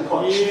Tyson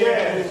punch.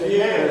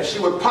 She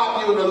would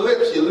pop you in the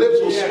lips, your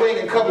lips would swing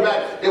and come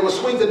back. They would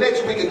swing the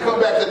next week and come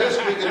back the next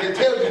week and then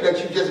tell you that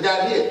you just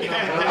got hit.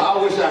 I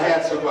wish I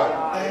had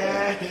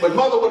somebody. But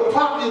Mother would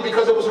pop you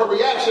because it was her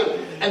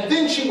reaction, and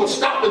then she would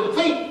stop and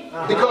think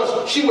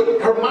because she would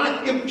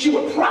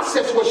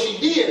process what she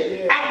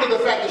did after the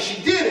fact that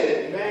she did it.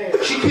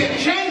 She can't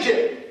change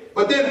it,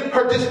 but then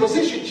her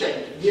disposition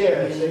changes.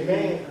 Yes,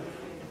 amen.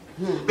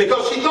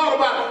 Because she thought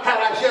about, had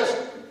I just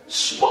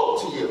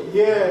spoke to you,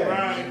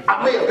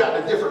 I may have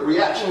gotten a different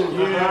reaction.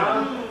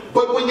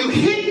 But when you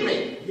hit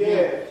me,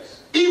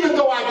 even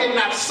though I did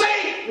not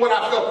say what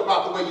I felt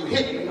about the way you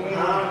hit me,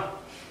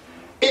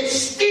 it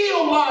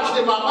still lodged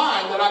in my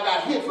mind that I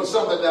got hit for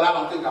something that I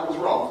don't think I was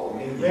wrong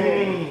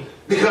for.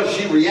 Because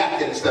she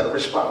reacted instead of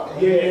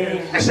responding.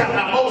 And so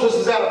now Moses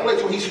is at a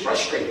place where he's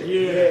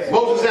frustrated.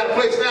 Moses is at a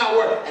place now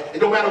where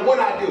no matter what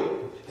I do,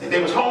 they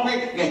was hungry,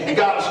 and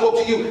God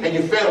spoke to you, and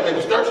you fed them. They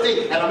was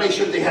thirsty, and I made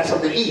sure they had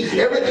something to eat.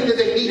 Everything that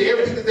they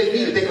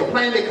needed, they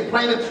complained.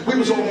 We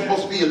was only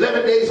supposed to be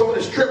 11 days on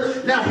this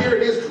trip. Now here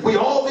it is.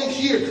 All these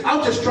years,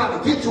 I'm just trying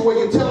to get to where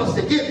you tell us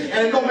to get.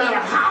 And no matter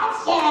how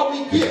far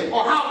we get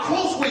or how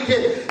close we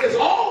get, it's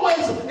always,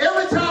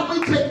 every time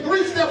we take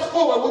 3 steps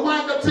forward, we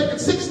wind up taking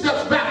 6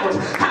 steps backwards.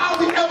 How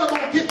are we ever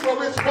going to get where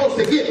we're supposed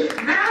to get?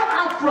 Now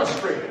I'm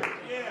frustrated.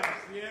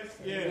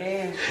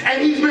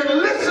 And he's been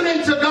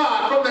listening to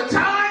God from the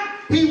time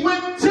he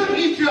went to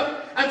Egypt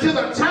until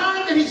the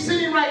time that he's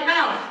sitting right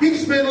now.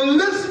 He's been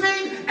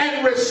listening and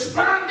and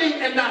responding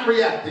and not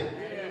reacting.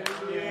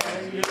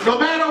 No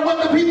matter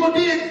what the people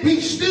did, he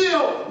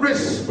still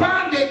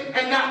responded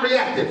and not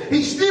reacted.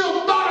 He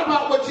still thought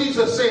about what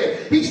Jesus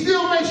said. He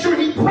still made sure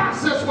he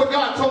processed what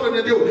God told him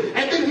to do.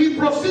 And then he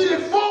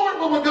proceeded forward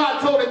with what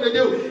God told him to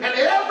do. And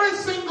every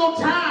single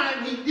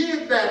time he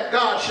did that,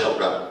 God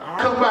showed up.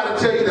 Come by to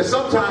tell you that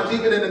sometimes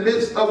even in the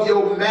midst of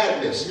your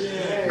madness,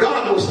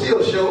 God will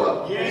still show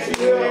up. Yes,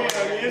 he will.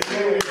 Yes,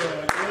 he will.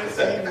 Yes,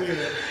 he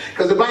will.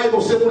 Because the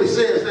Bible simply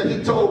says that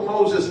he told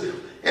Moses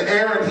and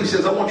Aaron, he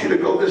says, I want you to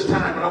go this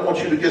time and I want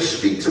you to just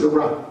speak to the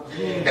rock.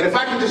 And if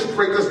I can just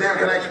break this down,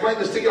 can I explain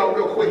this to y'all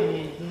real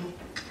quick?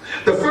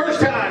 The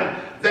first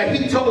time that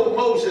he told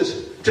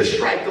Moses to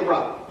strike the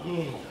rock.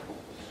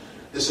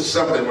 This is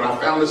something, when I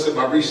found this in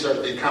my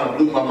research, it kind of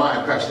blew my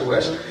mind, Pastor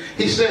West.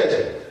 He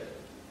said,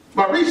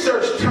 my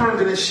research turned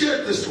and it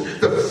shared this.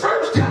 The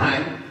first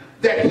time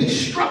that he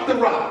struck the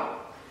rock,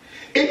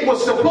 it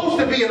was supposed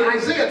to be, and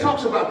Isaiah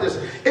talks about this,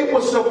 it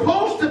was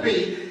supposed to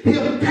be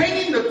him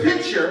painting the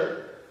picture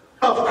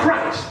of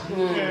Christ.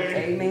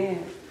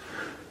 Amen.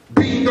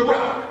 Being the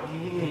rock.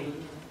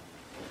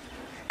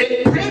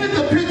 It painted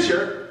the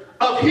picture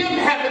of him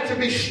having to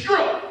be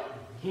struck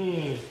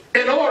in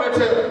order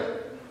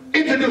to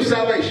introduce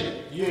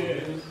salvation.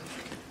 Yes.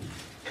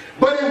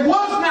 But it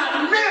was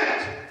not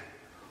meant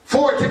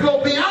for it to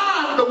go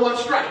beyond the one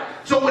strike.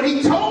 So when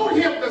he told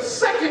him the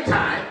second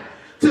time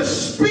to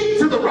speak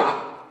to the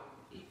rock,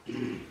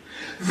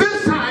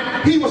 this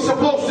time he was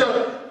supposed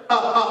to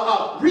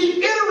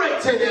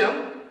reiterate to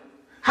him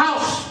how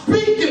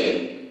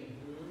speaking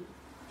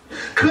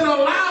could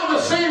allow the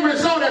same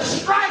result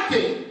as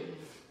striking.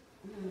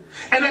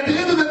 And at the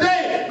end of the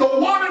day, the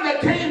water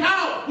that came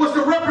out was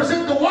to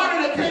represent the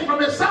water that came from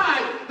his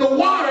side, the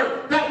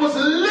water that was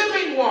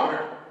living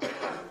water.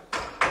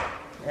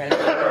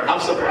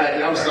 I'm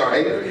surprised. I'm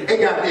sorry.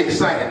 It got me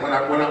excited when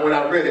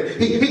I read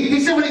it. He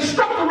said when he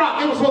struck the rock,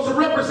 it was supposed to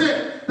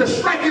represent the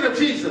striking of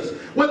Jesus.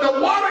 When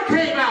the water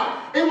came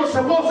out, it was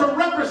supposed to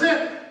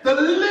represent the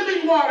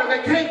living water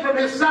that came from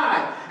his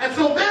side. And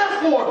so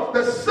therefore,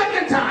 the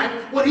second time,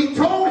 when he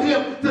told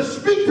him to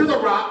speak to the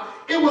rock,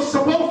 it was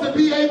supposed to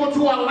be able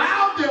to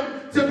allow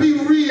them to be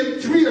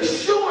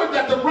reassured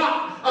that the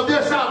rock of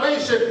their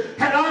salvation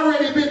had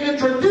already been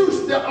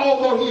introduced, that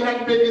although he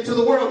hadn't been into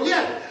the world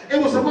yet.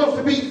 It was supposed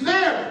to be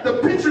there,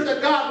 the picture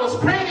that God was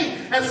painting.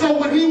 And so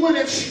when he went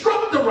and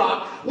struck the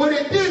rock, what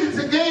it did is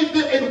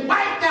it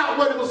wiped out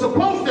what it was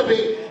supposed to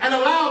be and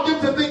allowed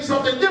them to think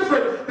something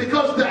different,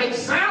 because the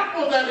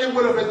example that it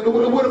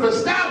would have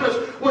established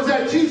was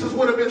that Jesus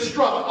would have been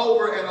struck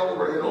over and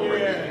over and over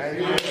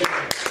again.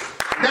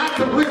 Not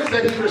the whips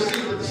that he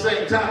received at the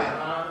same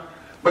time,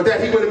 but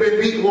that he would have been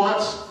beat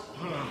once.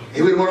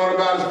 He would have went on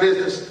about his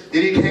business.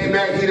 Then he came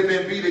back, he'd have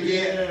been beat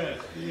again.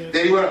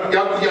 Then he went,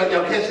 y'all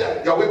catch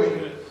that? Y'all with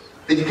me?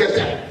 Did you catch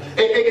that?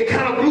 It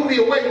kind of blew me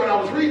away when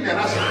I was reading that.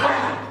 I said,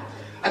 wow.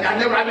 I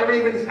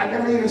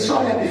never even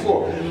saw that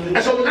before.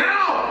 And so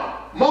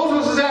now,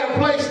 Moses is at a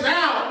place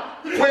now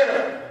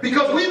where,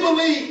 because we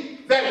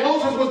believe that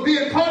Moses was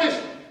being punished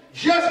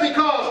just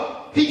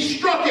because he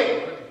struck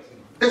it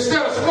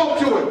instead of spoke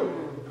to it.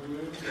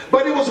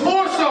 But it was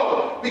more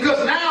so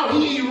because now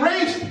he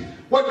erased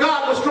what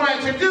God was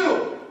trying to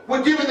do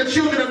with giving the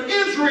children of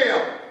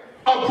Israel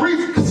a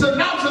brief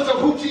synopsis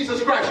of who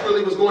Jesus Christ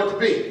really was going to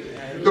be.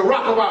 The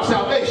rock of our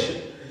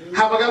salvation.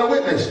 Have I got a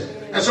witness?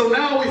 And so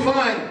now we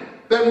find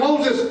that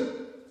Moses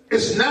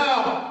is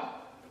now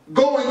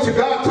going to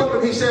God. Told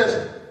him, he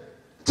says,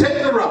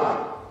 take the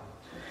rock.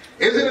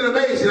 Isn't it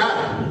amazing?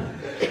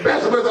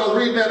 Pastor West, I was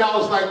reading that, I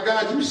was like,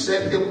 God, you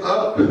set him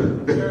up.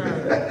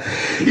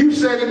 You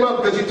set him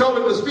up because you told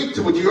him to speak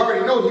to it. You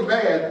already know he's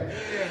mad.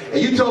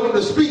 And you told him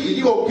to speak, and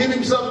you going to give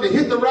him something to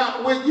hit the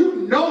rock with.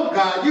 You know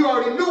God. You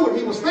already knew what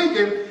he was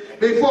thinking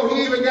before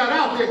he even got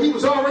out there. He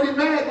was already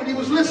mad when he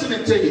was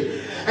listening to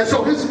you. And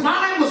so his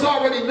mind was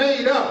already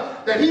made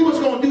up that he was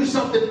going to do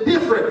something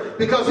different,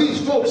 because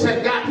these folks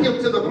had got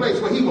him to the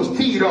place where he was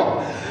teed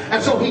off.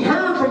 And so he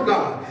heard from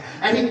God,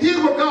 and he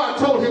did what God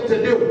told him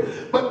to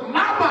do. But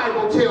my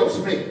Bible tells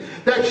me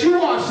that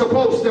you are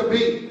supposed to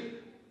be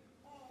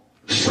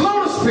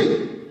slow to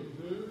speak,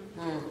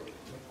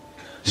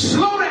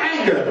 slow to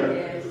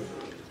anger,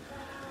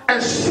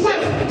 and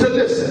swift to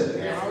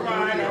listen. All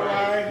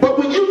right. But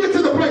when you get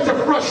to the place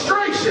of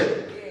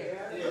frustration,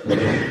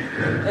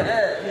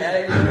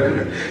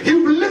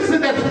 you've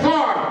listened as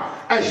far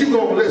as you're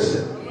going to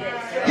listen.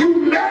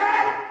 You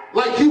mad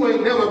like you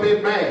ain't never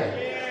been mad.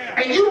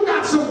 And you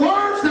got some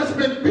words that's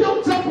been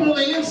built up on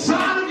the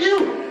inside of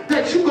you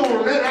that you're going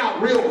to let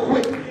out real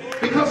quick.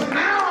 Because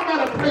now I'm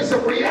at a place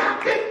of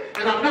reacting,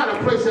 and I'm not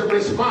a place of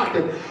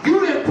responding. You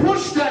didn't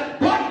push that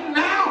button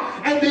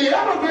now, and the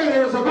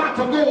elevator is about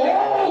to go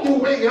all the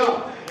way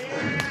up.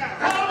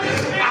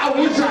 I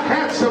wish I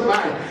had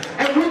somebody.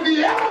 And when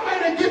the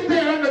elevator gets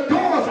there and the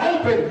doors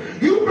open,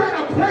 you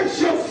better brace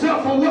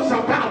yourself for what's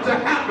about to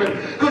happen.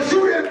 Because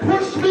you didn't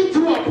push me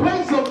to a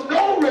place of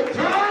no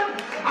return.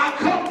 I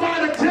come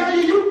by to tell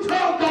you,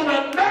 tugged on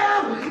a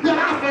nerve that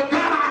I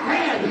forgot I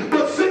had.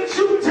 But since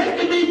you've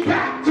taken me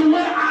back to where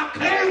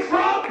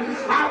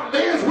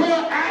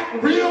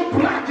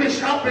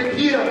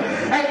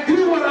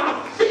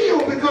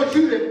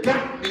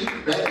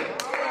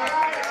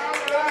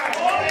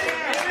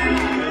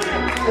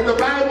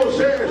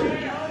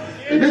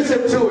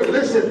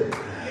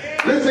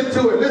Listen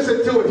to it,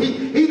 listen to it.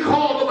 He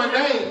called them a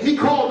name. He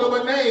called them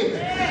a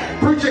name.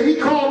 Preacher, he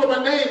called them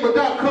a name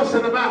without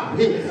cussing them out.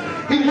 He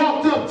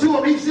walked up to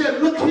them. He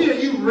said, look here,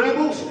 you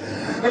rebels.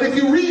 And if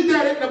you read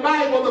that in the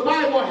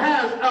Bible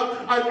has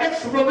an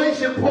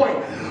exclamation point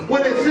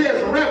when it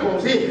says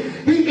rebels.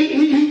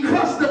 He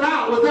cussed them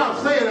out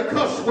without saying a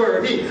cuss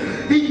word.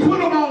 He put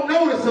them on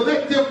notice to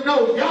let them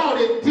know y'all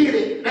done did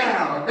it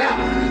now.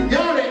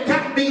 Y'all done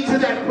got me to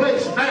that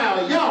place now.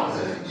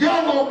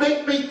 Y'all gonna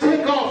make me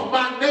take off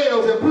my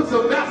nails and put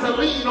some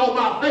Vaseline on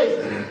my face.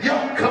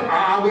 Y'all, come on,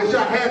 I wish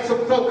I had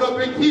some folk up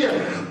in here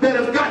that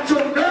have got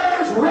your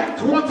nerves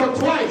wrecked once or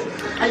twice,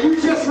 and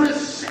you just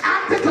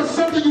reacted to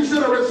something you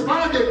should have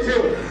responded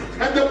to.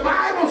 And the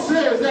Bible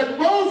says that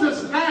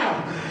Moses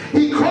now,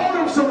 he called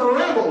them some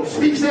rebels.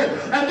 He said,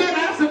 and then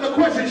asked them the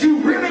question,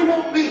 you really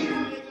want me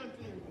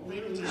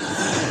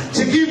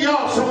to give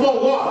y'all some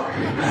more water?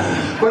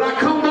 But I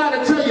come by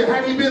to tell you,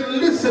 have you been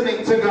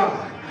listening to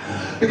God?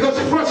 Because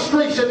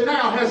frustration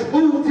now has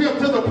moved him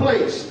to the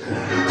place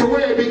to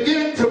where he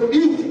began to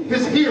mute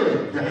his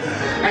hearing.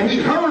 And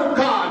he heard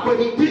God, but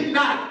he did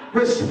not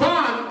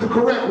respond the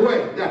correct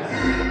way.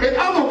 In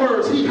other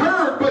words, he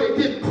heard, but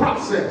he didn't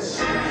process.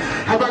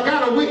 Have I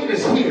got a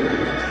witness here?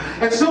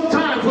 And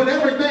sometimes when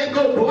everything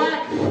goes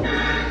black,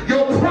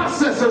 your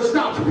processor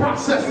stops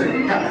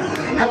processing.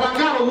 Have I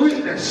got a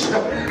witness?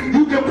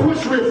 You can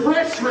push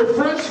refresh,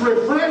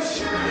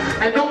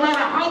 and no matter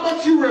how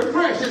much you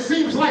refresh, it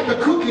seems like the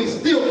cookies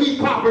still keep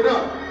popping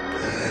up.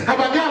 Have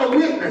I got a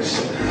witness?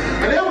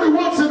 And every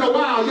once in a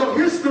while, your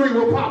history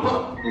will pop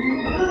up.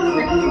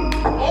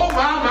 Oh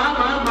my.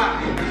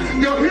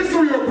 Your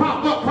history will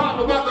pop up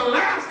about the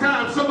last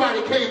time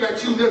somebody came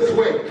at you this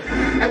way,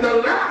 and the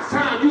last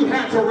time you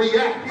had to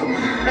react,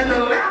 and the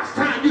last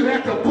time you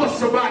had to bust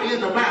somebody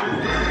in the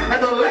mouth,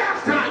 and the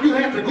last time you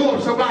had to go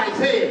up somebody's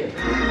head,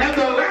 and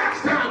the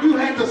last time you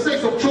had to say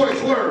some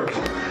choice words.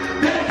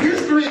 That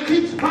history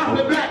keeps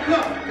popping back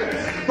up.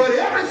 But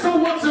every so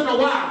once in a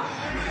while,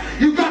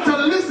 you got to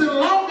listen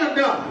long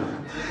enough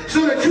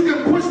so that you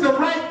can push the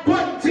right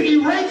button to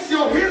erase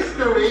your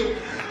history,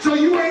 so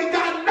you ain't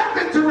got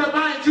nothing to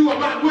remind you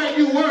about where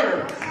you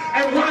were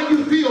and why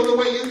you feel the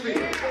way you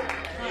feel.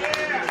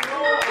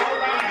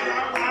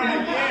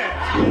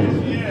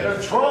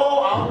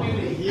 Control, I'll be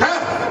the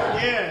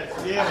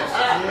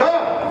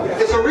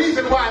It's a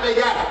reason why they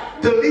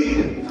got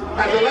deleted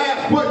as the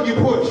last button you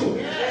push.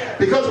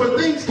 Because when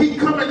things keep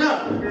coming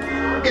up,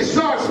 it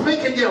starts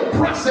making your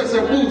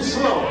processor move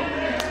slow.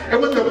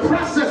 And when the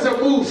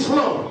processor moves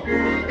slow,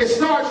 it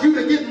starts you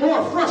to get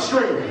more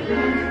frustrated.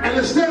 And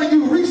instead of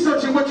you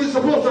researching what you're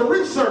supposed to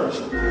research,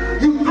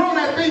 you throw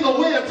that thing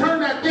away and turn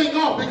that thing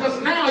off because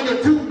now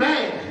you're too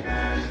mad.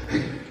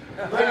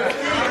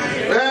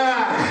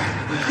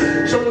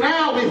 So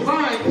now we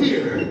find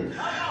here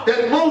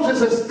that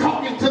Moses is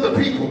talking to the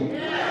people.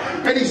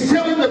 And he's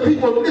telling the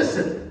people,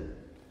 listen,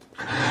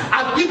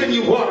 I've given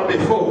you water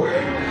before.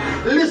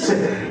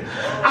 Listen,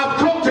 I've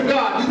talked to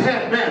God, you've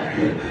had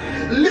manna.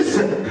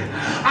 Listen,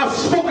 I've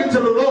spoken to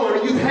the Lord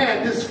and you've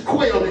had this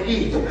quail to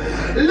eat.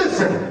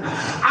 Listen,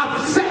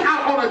 I've set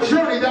out on a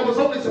journey that was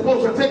only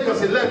supposed to take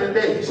us 11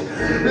 days.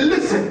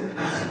 Listen,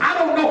 I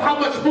don't know how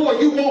much more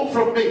you want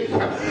from me,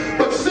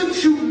 but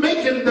since you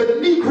making the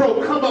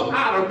Negro come up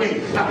out of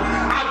me,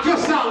 I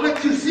guess I'll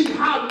let you see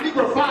how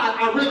Negrified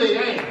I really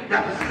am.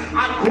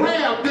 I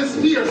grabbed this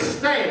here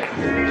staff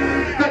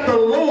that the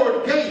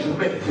Lord gave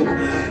me,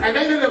 and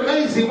ain't it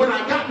amazing, when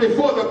I got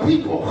before the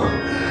people,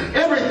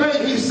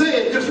 everything he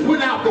said just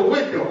went out the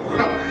window.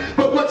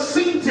 But what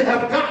seemed to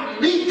have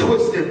gotten me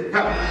twisted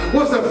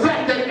was the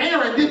fact that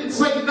Aaron didn't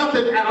say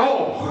nothing at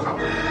all.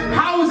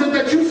 How is it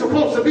that you're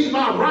supposed to be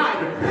my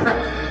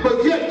rider,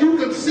 but yet you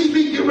can see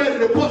me get ready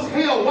to bust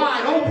hell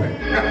wide open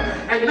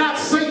and not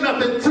say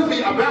nothing to me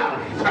about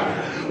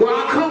it? Well,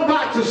 I come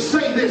by to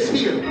say this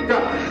here.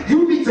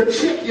 You need to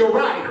check your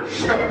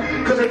riders,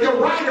 because if your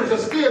riders are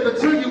scared to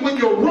tell you when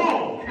you're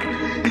wrong,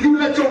 you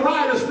let your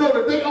riders know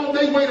that they on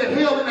their way to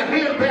hell in a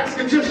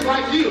handbasket just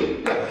like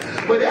you.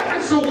 But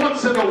every so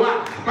once in a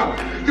while,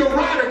 your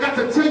rider got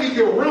to tell you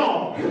you're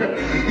wrong.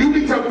 You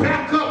need to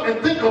back up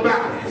and think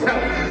about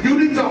it. You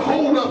need to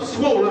hold up,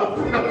 swole up.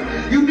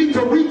 You need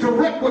to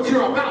redirect what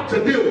you're about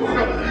to do.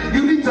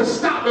 You need to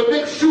stop and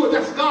make sure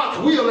that's God's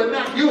will and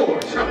not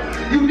yours.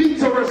 You need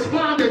to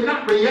respond and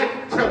not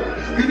react.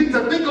 You need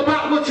to think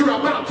about what you're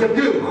about to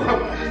do.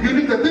 You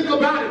need to think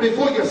about it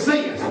before you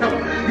say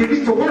it. You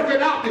need to work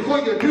it out before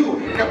you do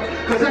it.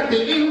 Because at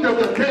the end of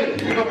the day,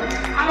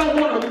 I don't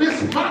want to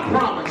miss my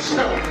promise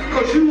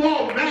because you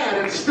all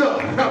mad and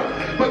stuff.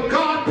 But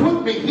God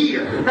put me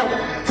here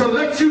to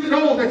let you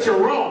know that you're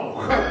wrong.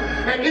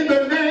 And in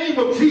the name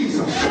of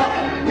Jesus,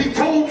 he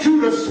told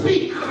you to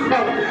speak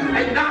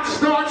and not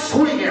start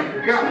swinging.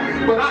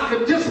 But I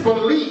can just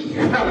believe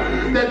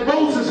that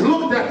Moses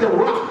looked at the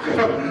rock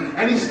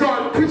and he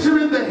started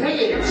picturing the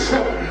heads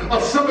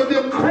of some of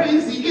them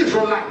crazy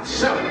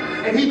Israelites,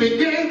 and he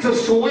began to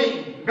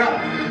swing,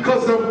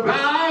 because the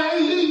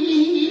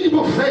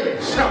Bible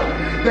says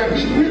that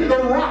he hit the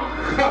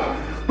rock,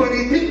 but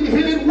he didn't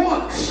hit it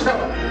once.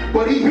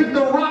 but he hit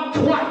the rock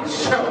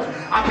twice.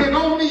 I can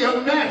only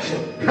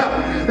imagine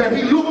that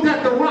he looked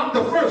at the rock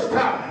the first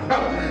time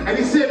and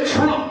he said,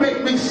 Trump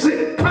make me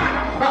sick.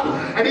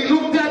 And he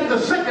looked at it the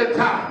second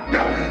time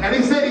and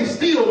he said, he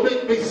still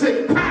make me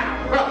sick.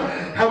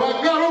 Have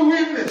I got a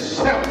witness?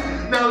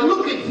 Now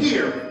look at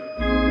here.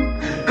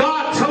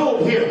 God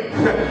told him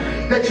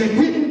that you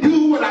didn't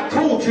do what I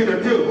told you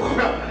to do.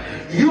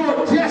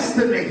 Your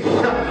destiny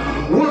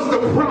was the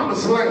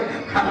promised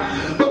land.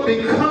 But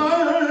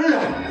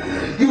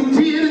because you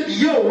did it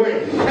your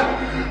way,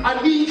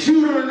 I need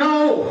you to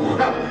know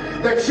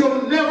that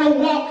you'll never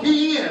walk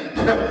in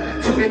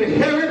to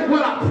inherit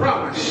what I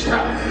promised.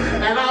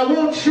 And I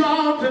want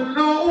y'all to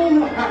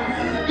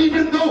know,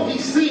 even though he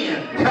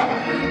sinned,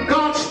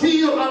 God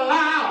still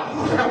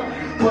allowed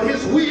for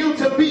his will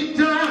to be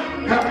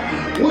done.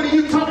 What are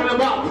you talking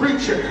about,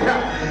 preacher?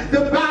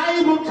 The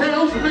Bible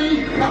tells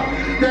me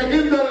that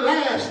in the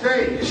last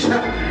days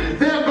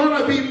there are going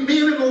to be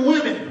men and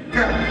women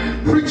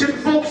preaching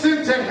folks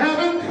into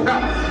heaven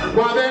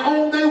while they're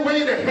on their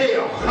way to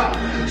hell.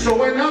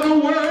 So in other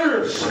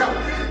words,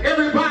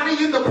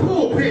 everybody in the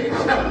pulpit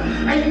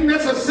ain't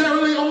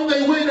necessarily on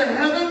their way to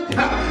heaven.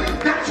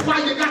 That's why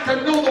you got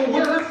to know the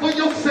word for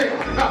yourself.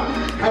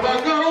 Have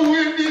I got a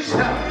witness?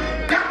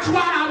 That's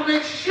why I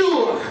make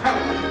sure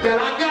that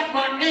I got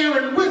my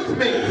Aaron with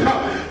me.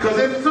 Because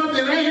if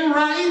something ain't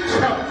right,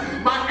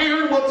 my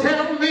Aaron will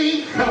tell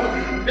me,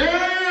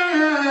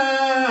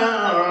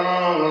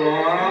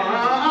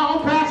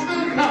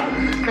 Pastor,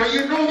 now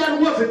you know that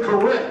wasn't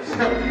correct.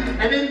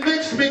 And it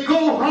makes me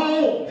go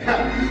home,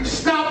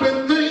 stop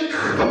and think,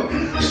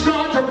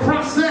 start to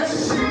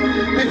process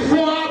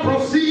before I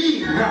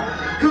proceed.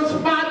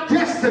 Because my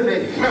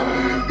destiny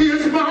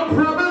is my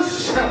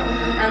promise,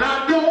 and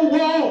I don't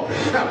want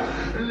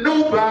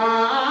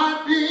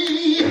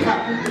nobody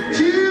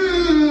to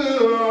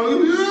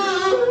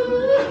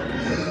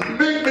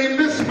make me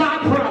miss my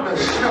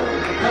promise.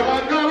 Have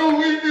I got a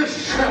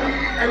witness?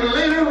 And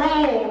later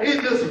on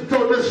in this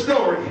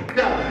story,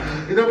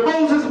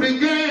 Moses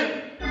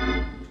began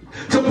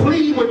to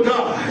plead with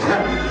God,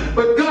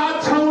 but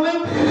God told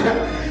him,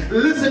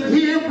 listen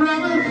here,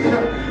 brother,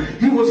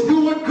 you was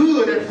doing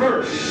good at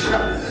first,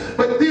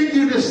 but then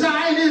you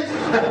decided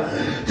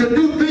to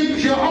do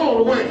things your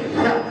own way.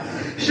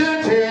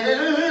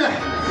 Chantel.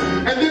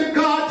 And then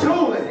God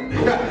told him,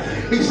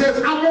 he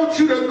says, I want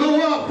you to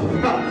go up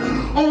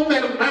on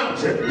that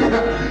mountain.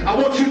 I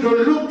want you to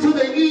look to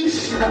the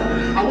east.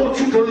 I want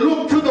you to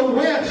look to the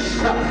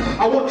west.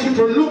 I want you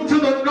to look to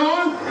the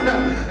north.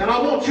 And I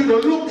want you to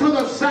look to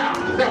the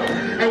south.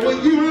 And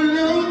when you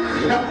look,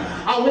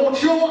 I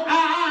want your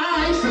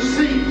eyes to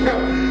see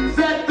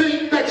that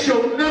thing that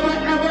you'll never,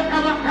 ever,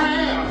 ever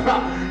have.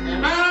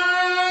 And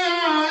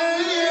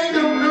I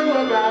don't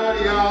know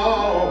about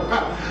y'all,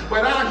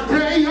 but I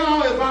tell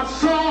y'all, if I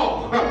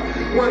saw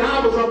what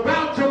I was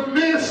about to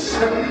miss,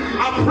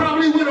 I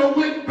probably would have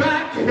went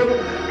back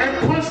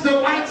and punched the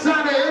lights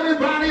out of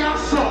everybody I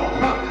saw,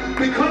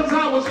 because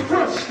I was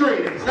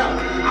frustrated.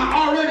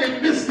 I already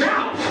missed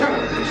out,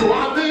 so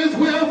I may as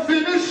well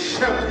finish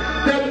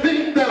that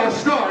thing that I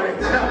started.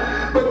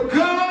 But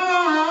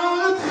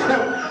God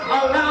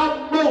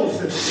allowed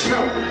Moses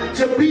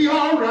to be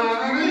all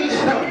right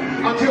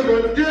until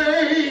the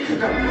day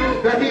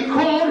that he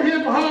called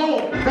him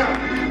home.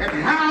 And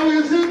how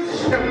is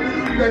it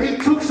that he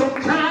took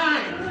some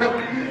time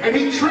and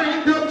he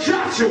trained up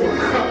Joshua,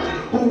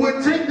 who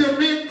would take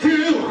them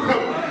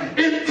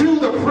into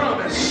the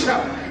promise?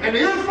 And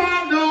if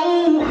I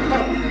know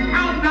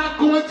I'm not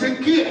going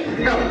to get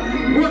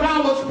what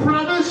I was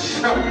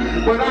promised,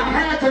 but I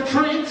had to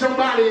train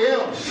somebody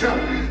else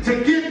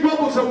to get what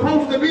was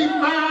supposed to be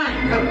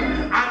mine,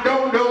 I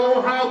don't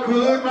know how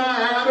good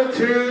my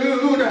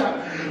attitude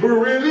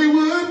really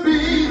would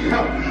be.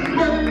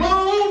 But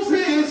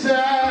Moses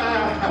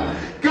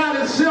got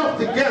himself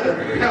together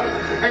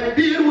and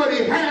did what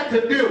he had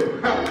to do.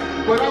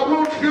 But I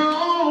want you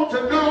all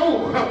to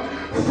know,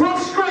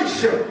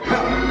 frustration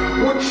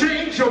will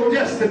change your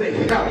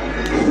destiny.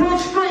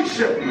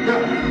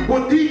 Frustration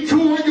will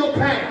detour your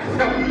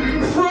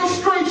path.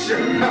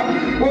 Frustration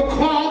will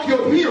clog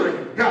your hearing.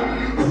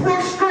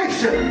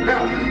 Frustration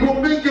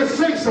will make you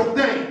say some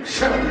things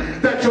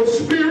that your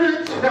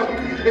spirit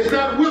is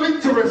not willing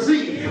to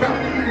receive.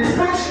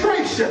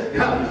 Frustration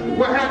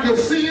will have you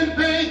seeing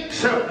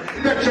things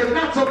that you're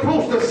not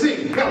supposed to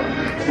see.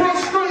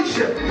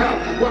 Frustration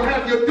will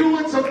have you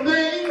doing some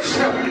things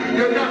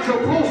you're not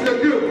supposed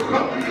to do.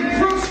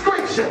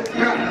 Frustration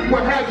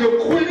will have you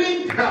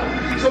quitting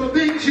some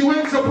things you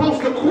ain't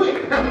supposed to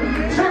quit.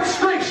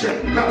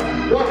 Frustration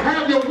will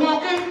have you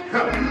walking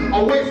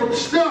away from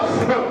stuff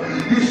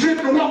you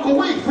shouldn't walk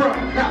away from.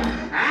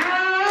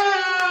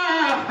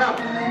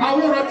 I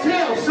want to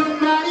tell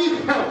somebody,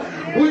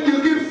 when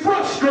you get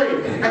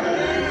frustrated,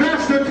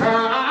 that's the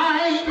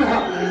time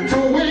to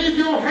wave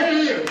your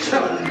hands,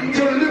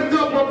 to lift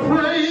up a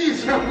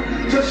praise,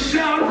 to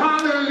shout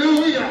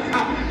hallelujah,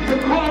 to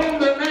call on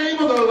the name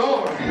of the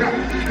Lord.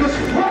 Because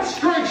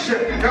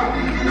frustration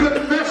could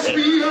mess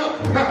me up,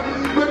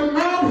 but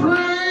my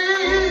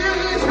praise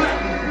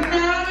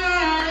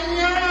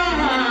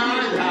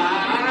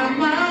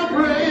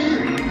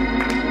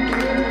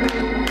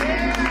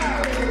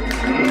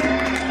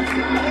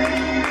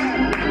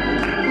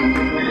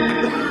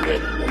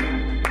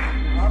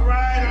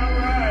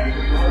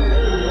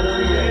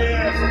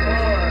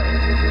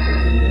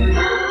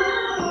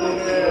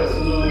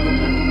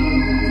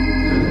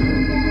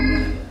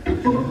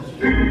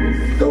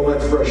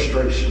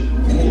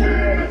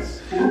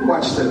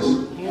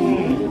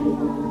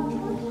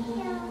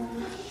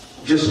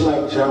Just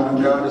like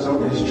John, God is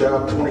on his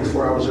job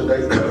 24 hours a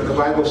day. The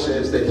Bible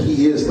says that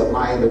he is the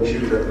Lion of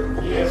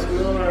Judah. Yes,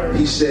 Lord.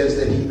 He says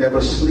that he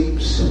never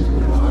sleeps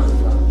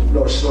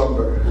nor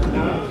slumber.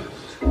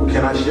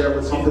 Can I share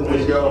with something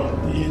with y'all?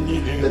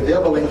 The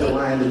devil ain't the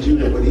Lion of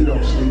Judah, but he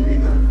don't sleep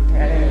either.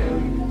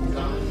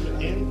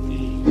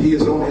 He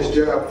is on his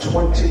job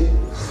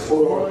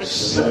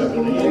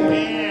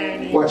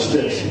 24/7. Watch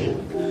this.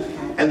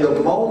 And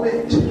the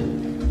moment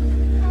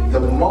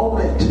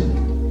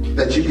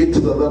that you get to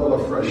the level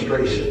of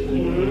frustration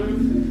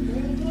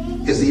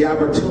is the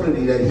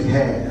opportunity that he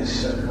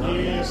has.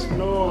 Yes,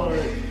 Lord.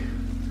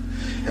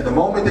 And the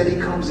moment that he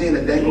comes in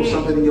and dangles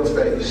something in your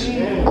face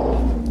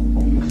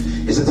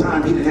is the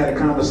time he had a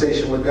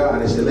conversation with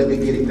God and said, let me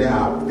get him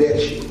now, I bet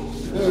you.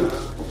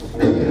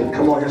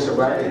 Come on here,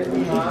 somebody.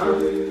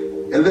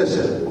 And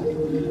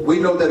listen, we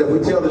know that if we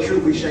tell the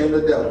truth, we shame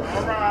the devil.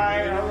 All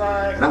right, all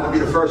right. And I'm going to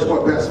be the first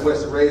one, Pastor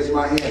West, to raise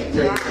my hand and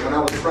tell you that when I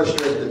was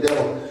frustrated, the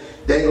devil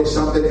dangled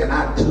something and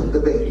I took the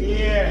bait.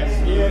 Yes,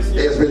 yes, yes.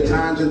 There's been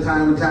times and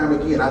time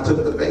again, I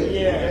took the bait.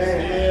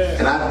 Yes,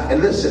 yes.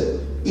 And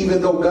listen,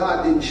 even though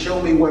God didn't show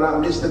me what I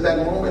missed at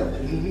that moment,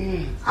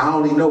 I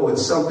only know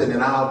it's something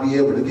and I'll be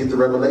able to get the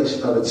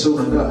revelation of it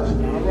soon enough.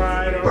 All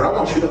right, all But I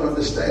want you to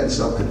understand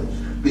something.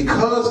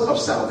 Because of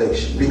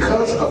salvation,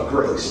 because of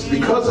grace,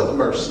 because of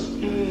mercy,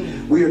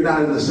 we are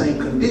not in the same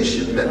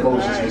condition that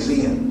Moses was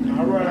in.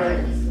 All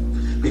right.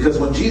 Because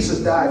when Jesus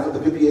died for the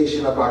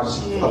propitiation of our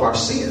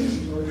sins,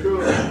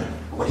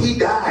 when he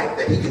died,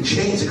 that he could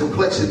change the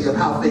complexity of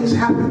how things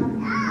happen.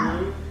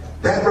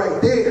 That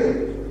right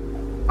there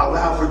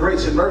allowed for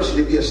grace and mercy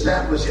to be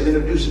established and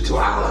introduced into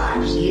our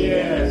lives.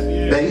 Yes,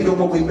 yes. That even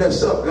when we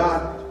mess up,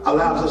 God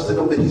allows us to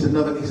know that he's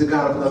a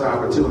God of another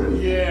opportunity.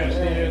 Yes,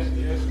 yes,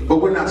 yes.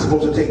 But we're not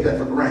supposed to take that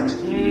for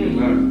granted.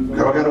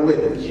 Have I got a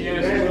witness?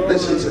 Yes, Lord.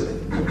 Listen to me.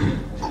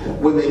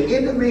 When the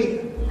enemy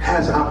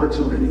has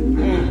opportunity,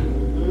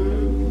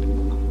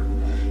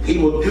 he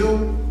will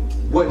do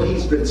what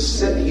he's been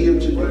set here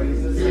to do.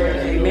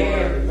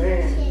 Amen.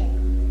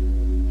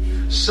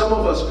 Some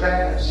of us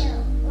pass,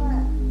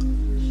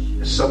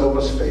 and some of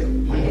us fail.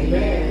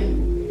 Amen.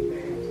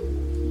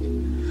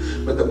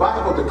 But the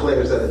Bible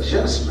declares that a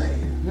just man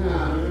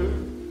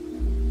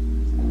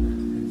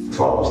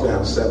falls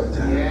down 7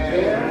 times.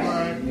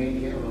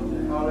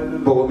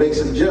 But what makes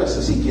him just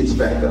is he gets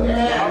back up. All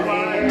right, all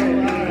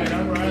right,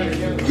 all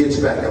right. Gets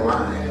back in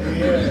line.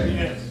 Yes,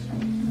 yes.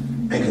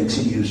 And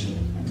continues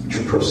to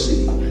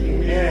proceed.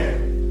 Amen.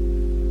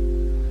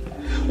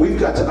 We've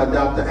got to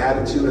adopt the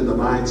attitude and the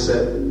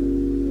mindset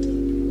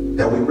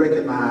that we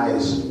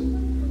recognize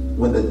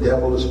when the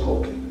devil is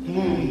poking.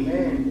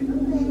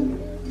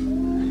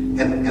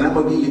 And I'm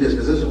going to give you this,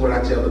 because this is what I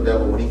tell the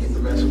devil when he gets to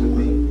messing with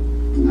me.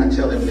 I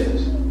tell him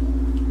this: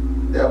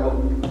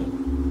 devil,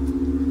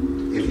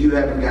 if you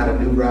haven't got a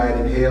new ride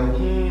in hell,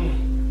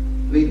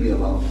 leave me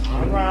alone.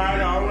 All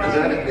right, all right. Because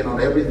I done been on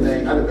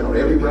everything. I done been on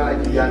every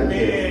ride you got in hell.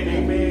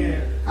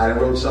 Amen. I done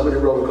rode some of the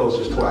roller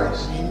coasters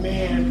twice.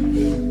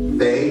 Amen.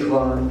 They ain't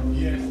fun.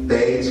 Yes.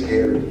 They ain't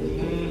scary.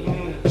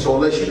 So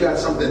unless you got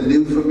something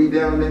new for me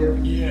down there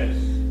Yes.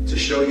 to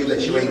show you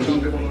that you ain't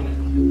keeping me,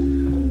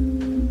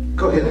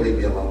 go ahead and leave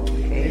me alone.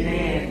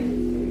 Amen.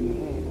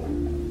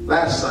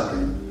 Last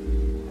Sunday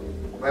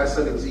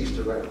was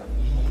Easter, right?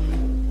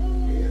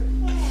 Yeah.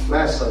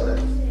 Last Sunday,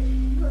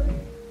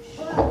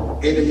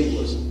 enemy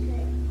was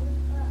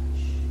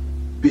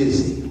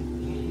busy.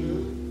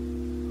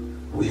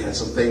 We had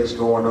some things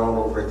going on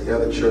over at the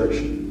other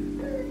church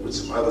with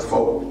some other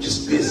folk,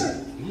 just busy.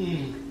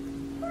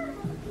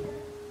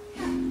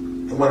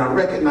 And when I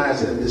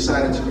recognized it and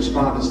decided to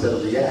respond instead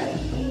of react,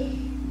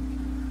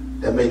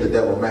 that made the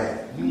devil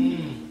mad.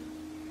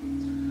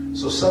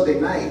 So Sunday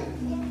night,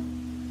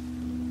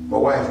 my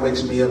wife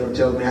wakes me up and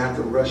tells me I have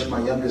to rush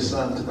my youngest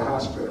son to the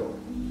hospital.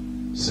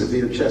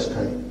 Severe chest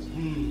pains.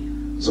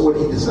 So what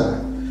did he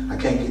decide? I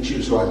can't get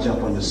you, so I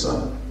jump on your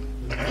son.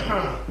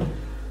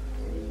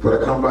 But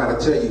I come by to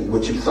tell you,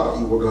 what you thought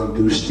you were going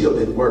to do still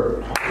didn't work.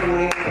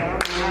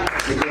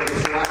 Because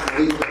before I could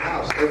leave the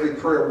house, every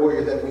prayer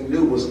warrior that we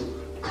knew was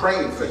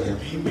praying for him.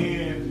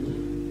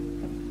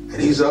 Amen.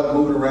 And he's up,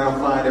 moving around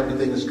fine,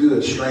 everything is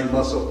good, strained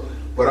muscle.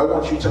 But I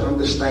want you to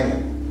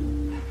understand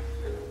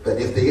that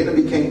if the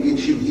enemy can't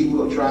get you, he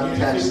will try to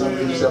attach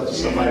himself to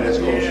somebody that's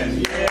close to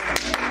you.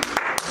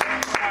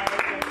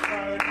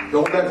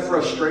 Don't let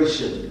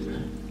frustration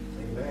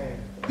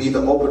be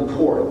the open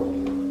portal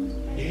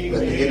that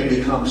the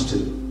enemy comes to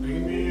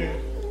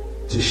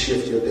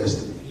shift your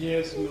destiny.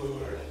 Yes,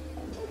 Lord.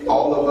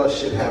 All of us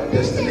should have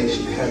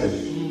destination heaven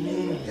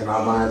in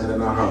our minds and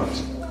in our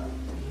hearts.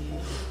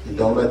 And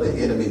don't let the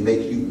enemy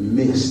make you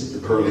miss the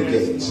pearly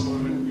gates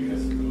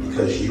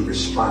because you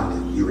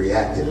responded, you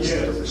reacted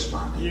instead of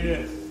responding.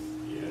 Yes.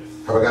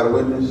 Have I got a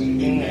witness?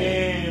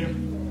 Amen.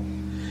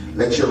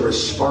 Let your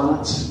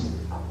response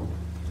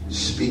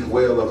speak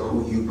well of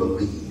who you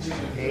believe.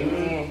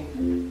 Amen.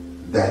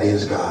 That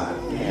is God.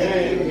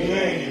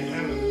 Amen.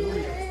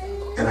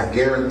 And I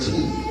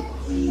guarantee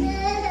you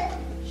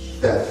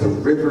that the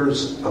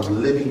rivers of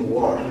living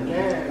water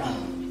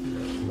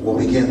will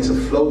begin to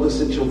flood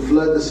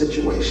the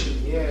situation.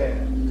 Yeah.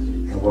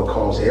 And will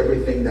cause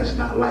everything that's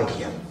not like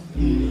him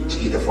to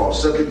either fall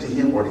subject to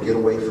him or to get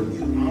away from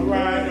you. All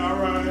right, all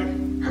right.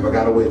 Have I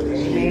got a witness?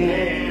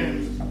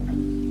 Amen.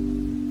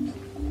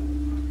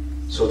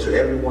 So to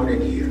everyone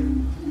in here,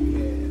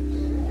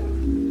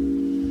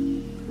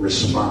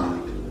 respond.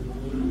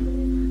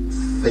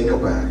 Think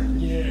about it.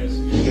 Yes.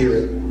 Hear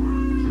it.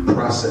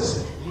 Process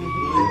it. Then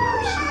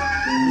proceed.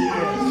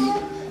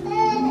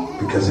 Yes.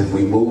 Because if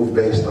we move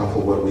based off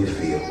of what we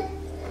feel,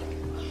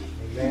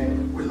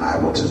 we're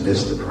liable to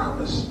miss the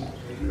promise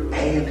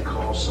and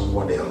cause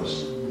someone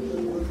else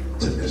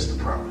to miss the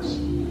promise.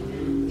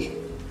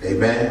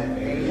 Amen?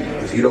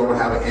 If you don't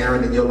have an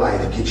Aaron in your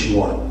life, get you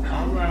one.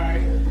 All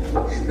right.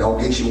 And don't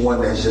get you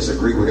one that's just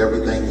agree with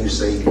everything you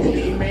say you do.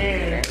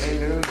 Amen.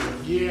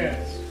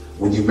 Yes.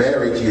 When you're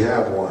married, you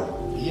have one.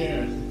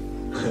 Yes.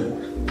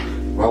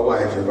 My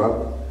wife,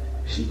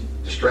 she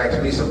distracts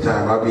me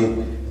sometimes. I'll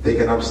be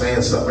thinking I'm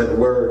saying something in the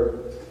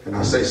word, and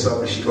I say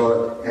something, she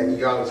go, and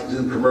you all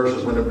do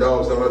commercials when the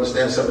dogs don't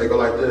understand something, they go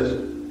like this.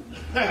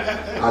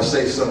 I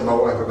say something, my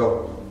wife will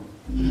go.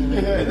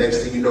 The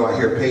next thing you know, I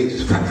hear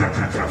pages. She's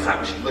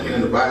looking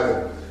in the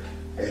Bible.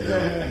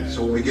 And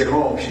so when we get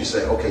home, she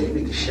say, okay, you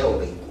need to show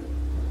me.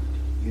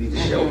 You need to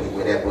show me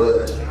where that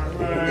was.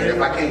 And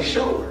if I can't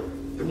show her,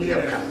 then we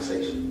have a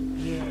conversation.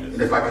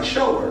 And if I can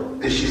show her,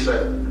 then she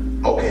said,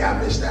 okay, I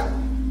missed that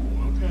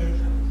one. Okay.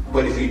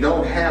 But if you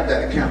don't have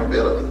that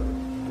accountability,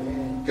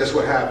 guess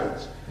what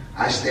happens?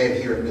 I stand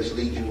here and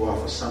mislead you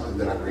off of something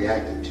that I'm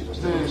reacting to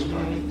instead of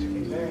responding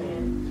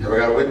to. Have I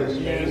got a witness?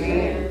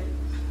 Yes.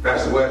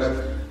 Pastor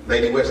West,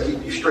 Lady West,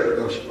 keep you straight,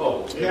 don't she?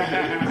 Oh.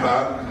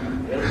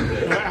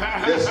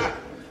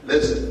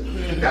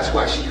 Listen. That's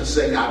why she can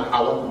say, I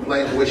won't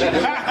complain the way she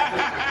does.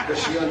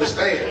 Because she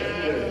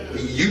understands.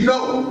 You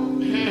know,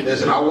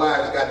 listen, our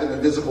wives got them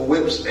invisible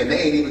whips, and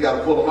they ain't even got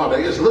to pull them out.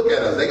 They just look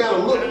at us. They got to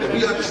look, and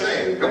we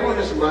understand. Come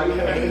on, somebody.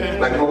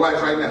 Like my wife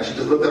right now, she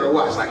just looked at her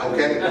watch, like,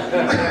 okay.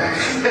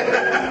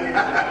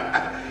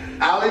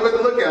 I don't even have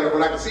to look at her,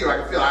 but I can see her. I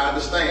can feel her. I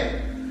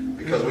understand.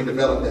 Because we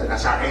developed that.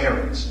 That's our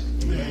errands.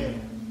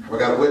 Have I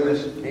got a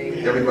witness?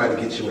 Everybody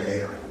get you an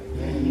errand.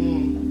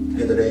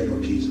 In the name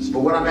of Jesus.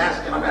 But what I'm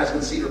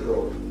asking Cedar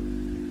Grove.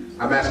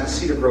 I'm asking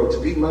Cedar Grove to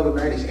be Mother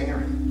Maddie's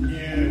errand.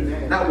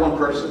 Not one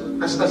person.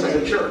 That's as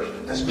a church.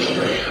 That's me.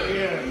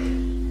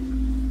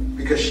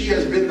 Because she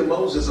has been the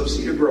Moses of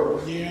Cedar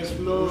Grove. Yes,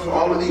 Lord. For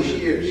all of these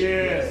years.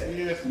 Yes.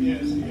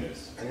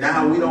 And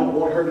now we don't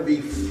want her to be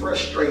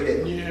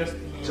frustrated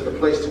to the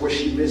place to where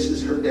she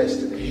misses her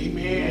destiny.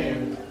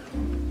 Amen.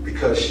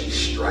 Because she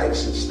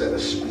strikes instead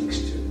of speaks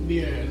to.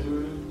 Yes.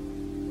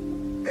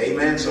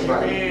 Amen,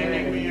 somebody.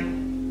 Amen.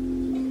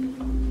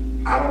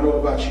 I don't know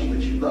about you,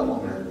 but you love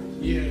on her.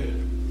 Yes.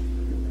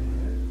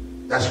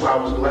 That's why I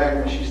was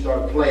glad when she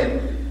started playing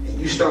and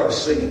you started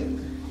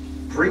singing,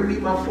 bring me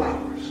my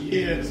flowers.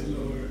 Yes,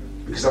 Lord.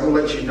 Because I'm going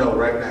to let you know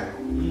right now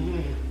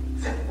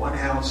that 1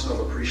 ounce of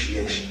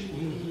appreciation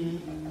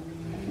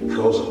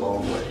goes a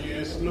long way.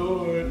 Yes,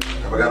 Lord.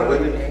 Have I got a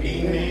witness?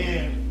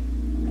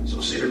 Amen. So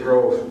Cedar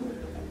Grove,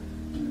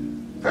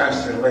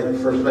 Pastor and Lady,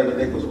 First Lady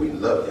Nichols, we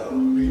love y'all.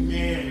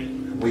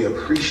 Amen. We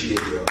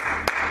appreciate y'all.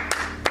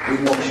 We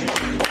want you to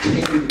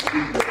continue to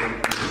keep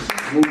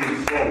moving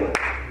forward.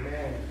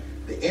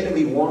 The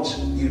enemy wants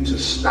you to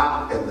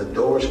stop and the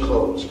doors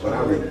close, but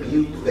I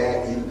rebuke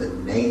that in the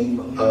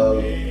name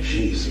of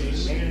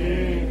Jesus.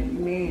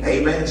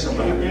 Amen,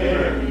 somebody.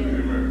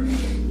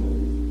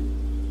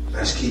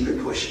 Let's keep it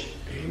pushing.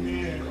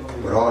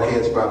 With all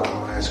heads bowed and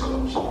all eyes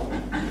closed.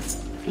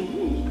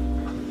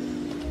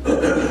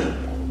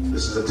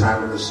 This is a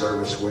time in the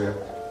service where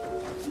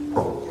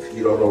if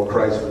you don't know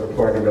Christ for the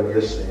pardon of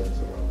your sins,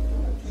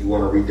 you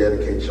want to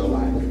rededicate your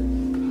life,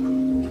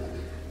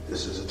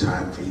 this is a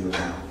time for you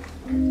now.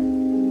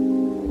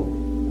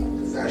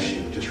 If that's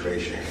you, just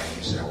raise your hand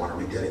and say, I want to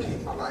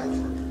rededicate my life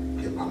or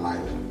give my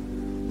life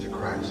to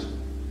Christ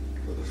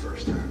for the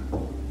first time.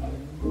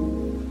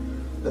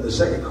 Then the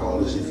second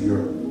call is if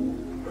you're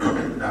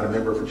not a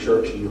member of a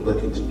church and you're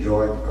looking to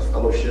join a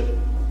fellowship.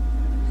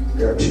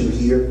 There are 2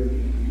 here.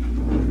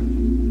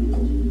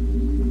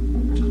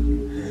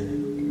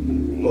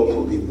 And both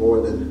will be more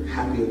than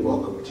happy and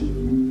welcome to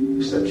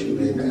accept you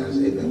in as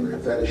a member.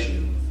 If that is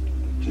you,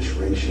 just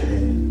raise your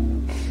hand.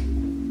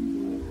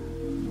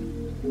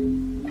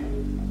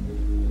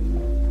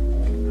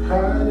 I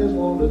just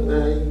want to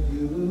thank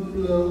you,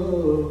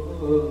 Lord.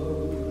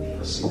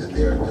 I see that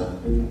they are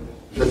done.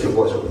 Lift your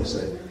voice when you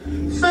say,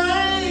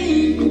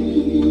 thank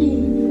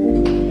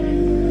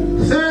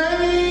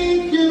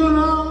you,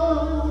 Lord.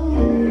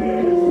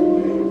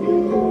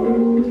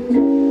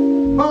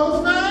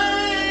 Oh,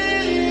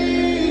 thank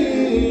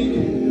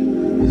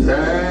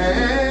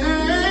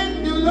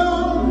you,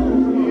 Lord.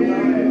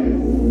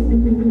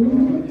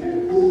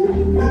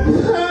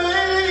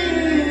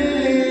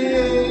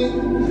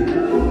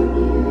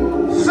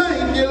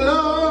 Thank you,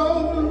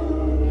 Lord.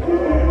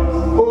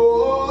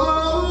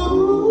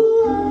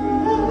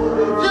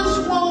 Just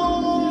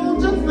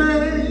want to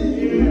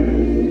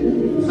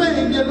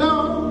thank you,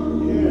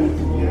 Lord.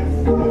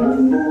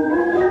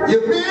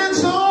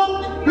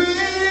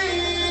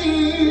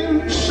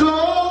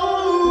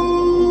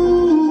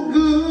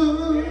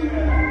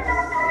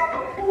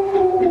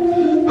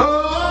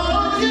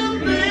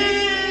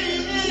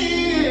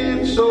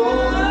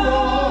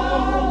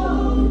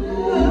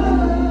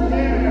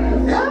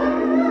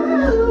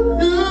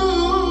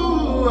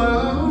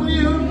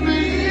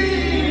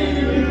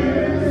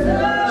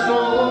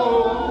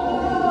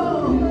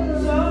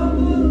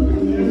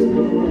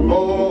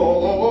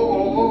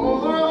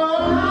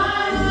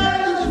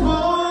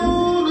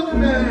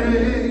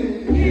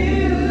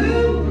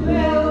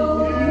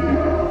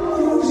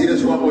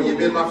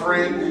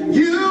 friend.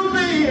 You've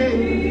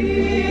been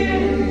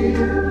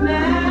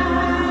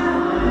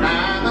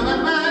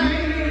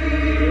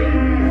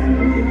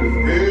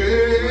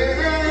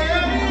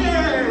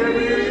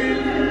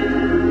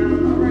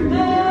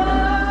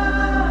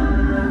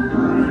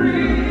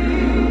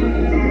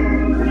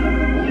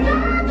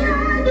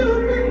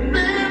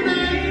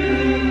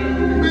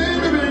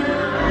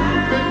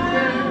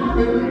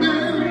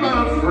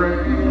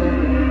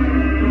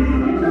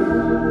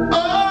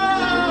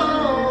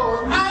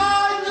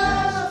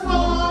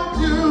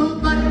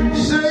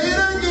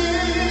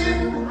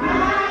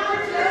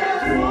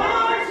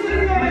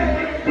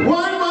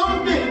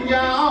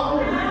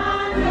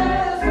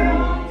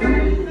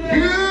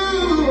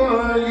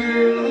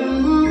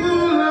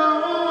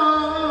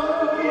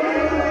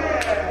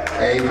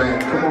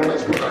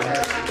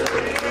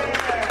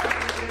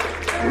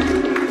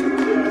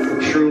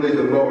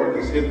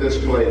in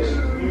this place.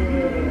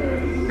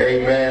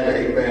 Amen,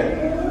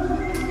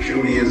 amen.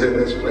 Truly is in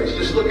this place.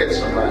 Just look at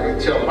somebody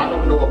and tell them, I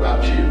don't know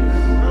about you,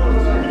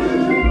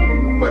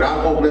 but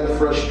I won't let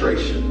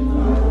frustration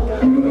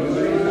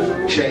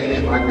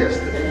change my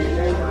destiny.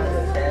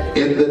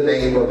 In the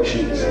name of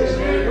Jesus.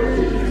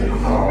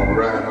 All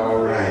right, all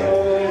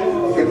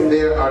right. If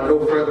there are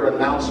no further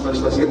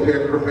announcements, let's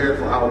get prepared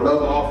for our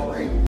love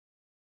offering.